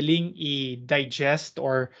na madaling i-digest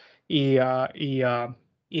or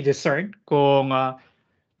i-discern kung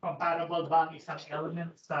comparable ba ang isang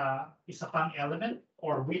element sa isa pang element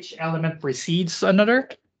or which element precedes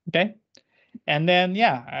another. Okay. And then,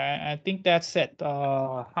 yeah, I think that's it.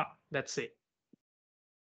 That's it.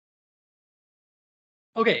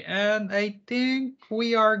 Okay, and I think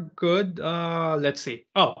we are good. Let's see.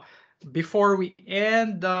 Oh, before we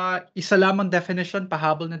end, isa lamang definition,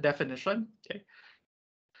 pahabol na definition. Okay.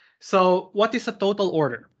 So, what is a total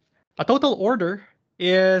order? A total order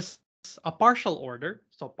is a partial order.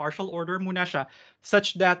 So, partial order muna siya,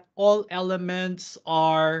 such that all elements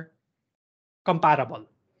are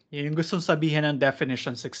compatible. Yun yung gustong sabihin ng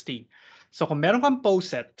definition 16. So kung meron kang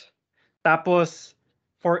poset, tapos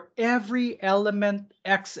for every element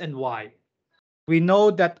x and y, we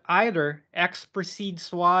know that either x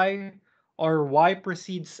precedes y or y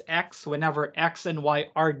precedes x whenever x and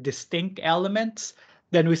y are distinct elements,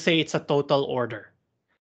 then we say it's a total order.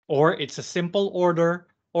 Or it's a simple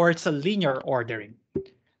order, or it's a linear ordering.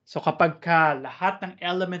 So kapag lahat ng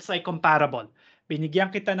elements ay comparable,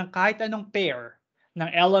 binigyan kita ng kahit anong pair ng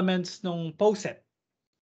elements nung poset.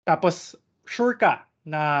 Tapos, sure ka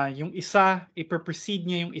na yung isa, ipre-precede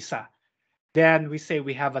niya yung isa. Then, we say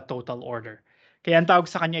we have a total order. Kaya ang tawag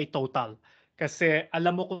sa kanya ay total. Kasi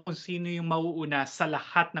alam mo kung sino yung mauuna sa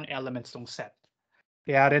lahat ng elements ng set.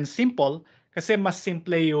 Kaya rin simple, kasi mas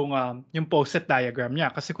simple yung poset diagram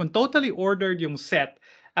niya. Kasi kung totally ordered yung set,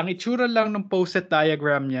 ang itsura lang ng poset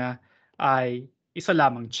diagram niya ay isa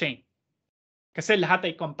lamang chain. Kasi lahat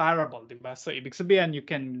ay comparable, di ba? So, ibig sabihin, you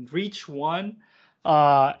can reach one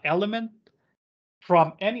element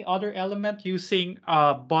from any other element using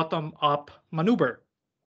a bottom-up maneuver.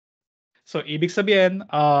 So, ibig sabihin,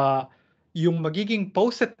 yung magiging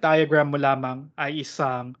poset diagram mo lamang ay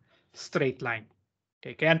isang straight line.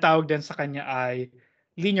 Okay, kaya ang tawag din sa kanya ay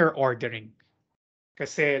linear ordering.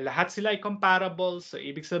 Kasi lahat sila ay comparable, so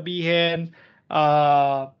ibig sabihin,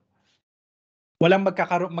 walang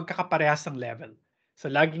magkakaparehas ng level. So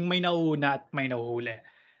laging may nauuna at may nahuhuli.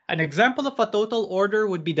 An example of a total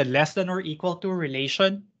order would be the less than or equal to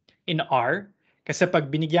relation in R. Kasi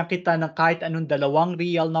pag binigyan kita ng kahit anong dalawang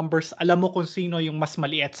real numbers, alam mo kung sino yung mas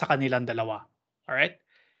maliit sa kanilang dalawa. Alright?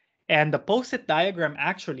 And the poset diagram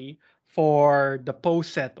actually for the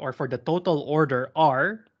poset or for the total order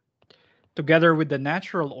R, together with the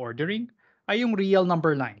natural ordering, ay yung real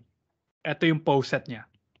number line. Ito yung poset niya.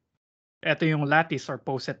 Ito yung lattice or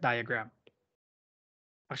poset diagram.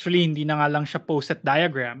 Actually, hindi na nga lang siya poset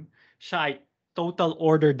diagram, siya ay total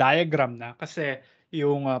order diagram na kasi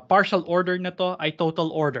yung partial order na to ay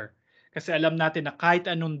total order. Kasi alam natin na kahit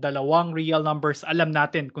anong dalawang real numbers, alam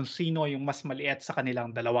natin kung sino yung mas maliit sa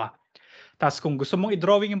kanilang dalawa. Tapos kung gusto mong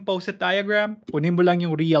i-drawing yung poset diagram, kunin mo lang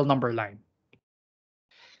yung real number line.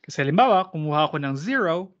 Kasi halimbawa, kumuha ako ng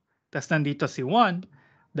 0, tapos nandito si 1,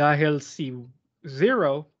 dahil si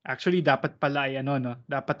 0, actually dapat pala ay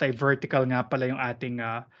dapat ay vertical nga pala yung ating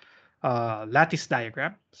lattice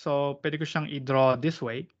diagram. So pwede ko siyang i-draw this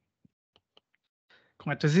way.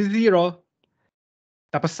 Kung ito si 0,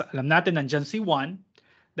 tapos alam natin nandyan si 1,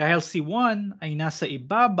 dahil si 1 ay nasa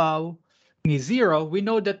ibabaw ni 0, we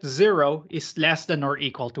know that 0 is less than or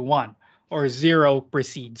equal to 1, or 0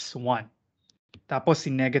 precedes 1. Tapos si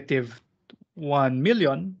negative 1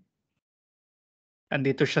 million,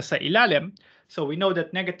 andito siya sa ilalim. So we know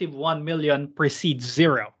that negative 1 million precedes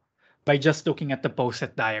 0 by just looking at the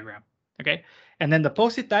poset diagram. Okay? And then the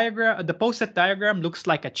poset diagram looks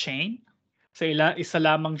like a chain. So isa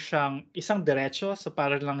lamang siyang isang diretso, so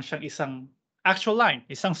para lang siyang isang actual line,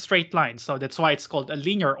 isang straight line. So that's why it's called a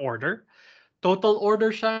linear order. Total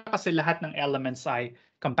order siya kasi lahat ng elements ay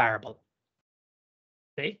comparable.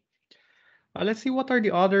 Okay? Let's see what are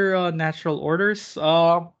the other natural orders.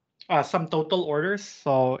 Some total orders.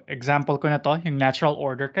 So example ko na to, yung natural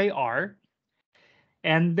order kay R.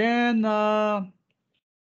 And then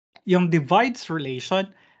yung divides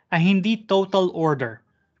relation ay hindi total order.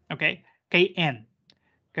 Okay? Kay N.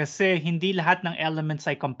 Kasi hindi lahat ng elements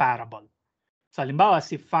ay comparable. So halimbawa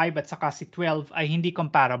si 5 at saka si 12 ay hindi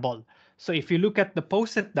comparable. So if you look at the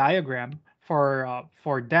poset diagram for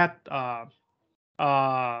that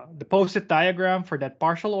the poset diagram for that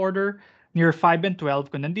partial order near 5 and 12,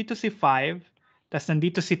 kung nandito si 5, tas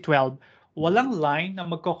nandito si 12, walang line na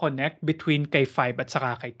magko-connect between kay 5 at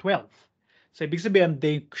saka kay 12. So ibig sabihin,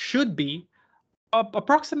 they should be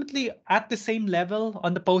approximately at the same level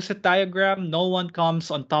on the poset diagram. No one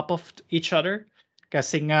comes on top of each other.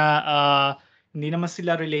 Kasi nga, hindi naman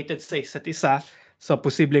sila related sa isa't isa. So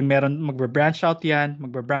posibleng meron magbe-branch out yan,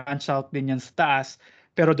 magbe-branch out din yan sa taas.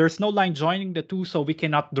 Pero there's no line joining the two, so we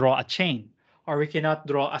cannot draw a chain or we cannot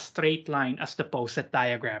draw a straight line as the poset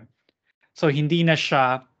diagram. So hindi na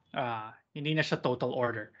siya total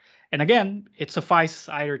order. And again, it suffices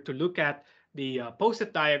either to look at the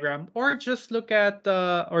poset diagram or just look at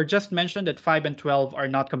or just mention that 5 and 12 are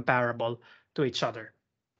not comparable to each other.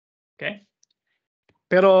 Okay?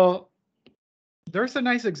 Pero there's a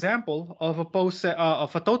nice example of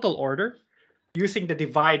a total order using the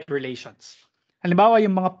divide relations. Halimbawa,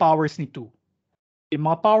 yung mga powers ni 2. Yung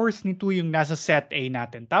mga powers ni 2 yung nasa set A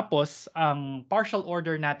natin. Tapos, ang partial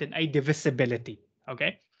order natin ay divisibility.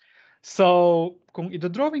 Okay? So, kung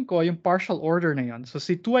idodrawing ko yung partial order na yun, so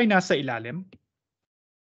si 2 ay nasa ilalim.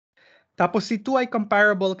 Tapos si 2 ay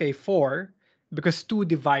comparable kay 4 because 2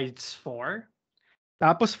 divides 4.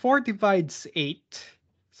 Tapos 4 divides 8.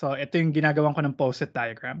 So, ito yung ginagawan ko ng poset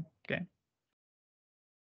diagram. Okay?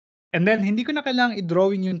 And then, hindi ko na kailangang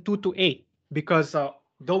i-drawing yung 2 to 8 because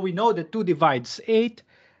though we know that 2 divides 8,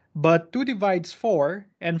 but 2 divides 4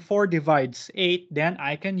 and 4 divides 8, then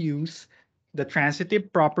I can use the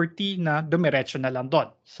transitive property na dumiretso na lang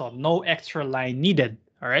doon. So, no extra line needed.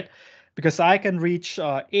 All right? Because I can reach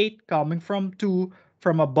 8 coming from 2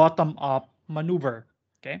 from a bottom-up maneuver.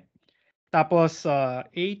 Okay? Tapos,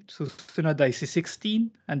 8, susunod ay si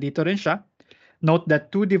 16. Andito rin siya. Note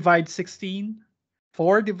that 2 divides 16,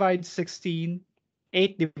 4 divides 16,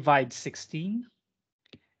 8 divides 16,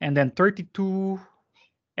 and then 32,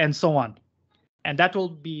 and so on. And that will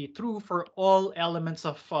be true for all elements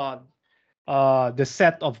of the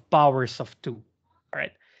set of powers of 2. All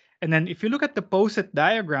right. And then if you look at the poset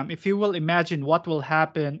diagram, if you will imagine what will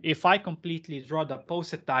happen if I completely draw the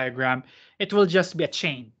poset diagram, it will just be a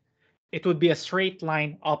chain. it would be a straight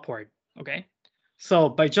line upward. Okay. So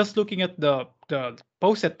by just looking at the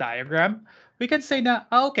poset diagram, we can say that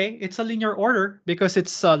okay, it's a linear order because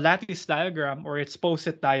its lattice diagram or its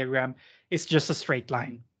poset diagram is just a straight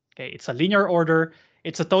line. Okay, it's a linear order.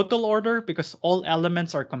 It's a total order because all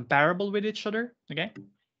elements are comparable with each other. Okay,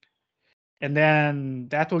 and then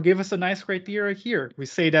that will give us a nice criteria here. We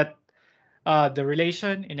say that the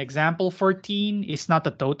relation in example 14 is not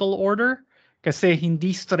a total order kasi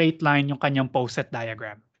hindi straight line yung kanyang poset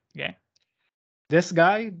diagram. Okay. This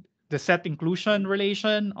guy, the set inclusion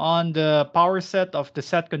relation on the power set of the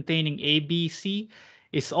set containing A, B, C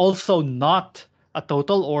is also not a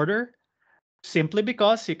total order simply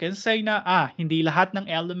because you can say na hindi lahat ng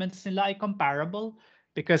elements nila ay comparable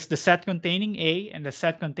because the set containing A and the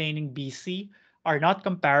set containing BC are not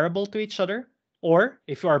comparable to each other. Or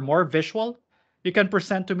if you are more visual, you can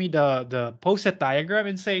present to me the poset diagram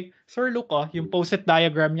and say, Sir, look, yung poset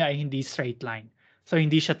diagram niya ay hindi straight line. So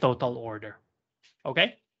hindi siya total order.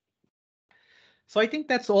 Okay? So I think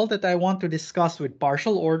that's all that I want to discuss with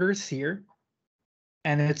partial orders here.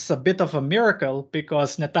 And it's a bit of a miracle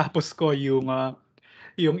because natapos ko yung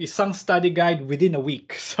isang study guide within a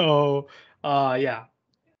week. So yeah,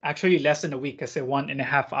 actually less than a week kasi 1.5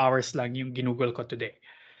 hours lang yung ginugol ko today.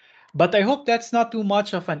 But I hope that's not too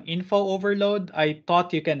much of an info overload. I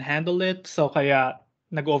thought you can handle it. So kaya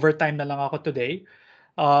nag-overtime na lang ako today.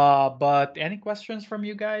 But any questions from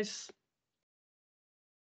you guys?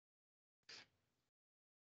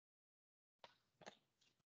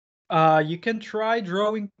 You can try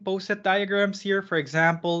drawing poset diagrams here. For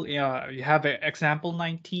example, you have example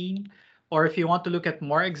 19. Or if you want to look at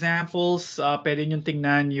more examples, pwede nyo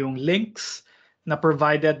tingnan yung links na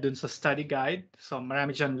provided dun sa study guide. So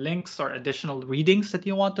marami dyan links or additional readings that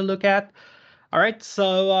you want to look at. All right,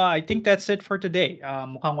 so I think that's it for today.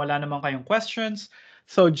 Mukhang wala naman kayong questions.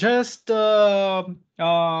 So just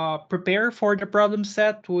prepare for the problem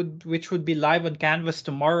set, which would be live on Canvas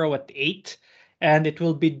tomorrow at 8. And it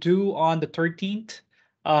will be due on the 13th,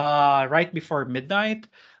 right before midnight.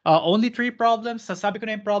 Only 3 problems. Sasabi ko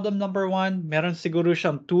na yung problem number 1. Meron siguro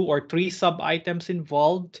siyang 2 or 3 sub-items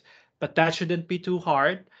involved, but that shouldn't be too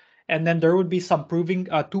hard. And then there would be some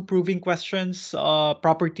two proving questions,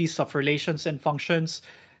 properties of relations and functions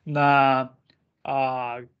na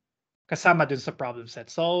kasama dun sa problem set.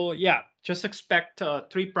 So yeah, just expect 3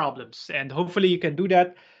 problems, and hopefully you can do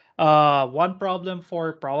that. 1 problem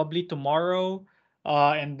for probably tomorrow,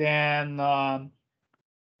 and then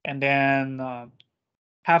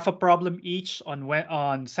half a problem each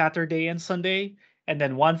on Saturday and Sunday, and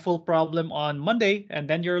then 1 full problem on Monday, and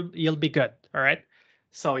then you'll be good. All right.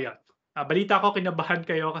 So yeah. Balita ko kinabahan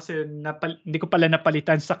kayo kasi hindi ko pala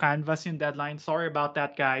napalitan sa Canvas yung deadline. Sorry about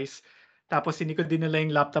that, guys. Tapos hindi ko dinala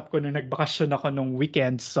yung laptop ko nung nagbakasyon ako nung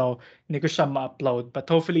weekend, so hindi ko siya ma-upload.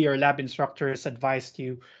 But hopefully your lab instructors advised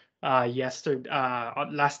you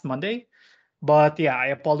last Monday. But yeah,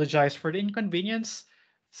 I apologize for the inconvenience.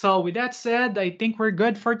 So with that said, I think we're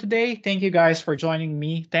good for today. Thank you guys for joining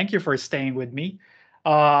me. Thank you for staying with me.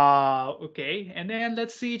 Okay, and then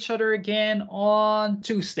let's see each other again on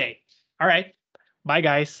Tuesday. All right, bye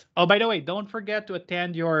guys. Oh, by the way, don't forget to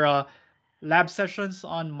attend your lab sessions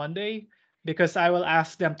on Monday because I will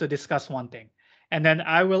ask them to discuss one thing. And then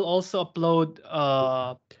I will also upload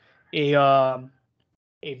a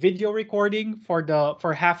video recording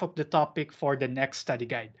for half of the topic for the next study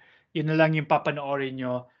guide. Yun na lang yung papanoorin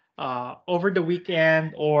nyo over the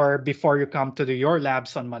weekend or before you come to your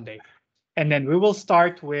labs on Monday. And then we will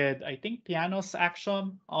start with, I think, pianos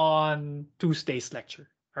action on Tuesday's lecture.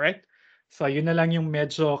 All right? So yun na lang yung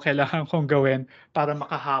medyo kailangan kong gawin para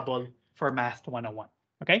makahabol for Math 101.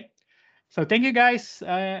 Okay? So thank you guys.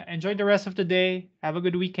 Enjoy the rest of the day. Have a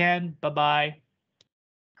good weekend. Bye-bye.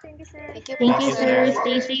 Thank you, sir. Thank you, Thank you, sir. sir.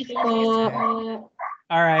 Stay safe po.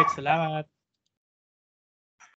 All right. Salamat.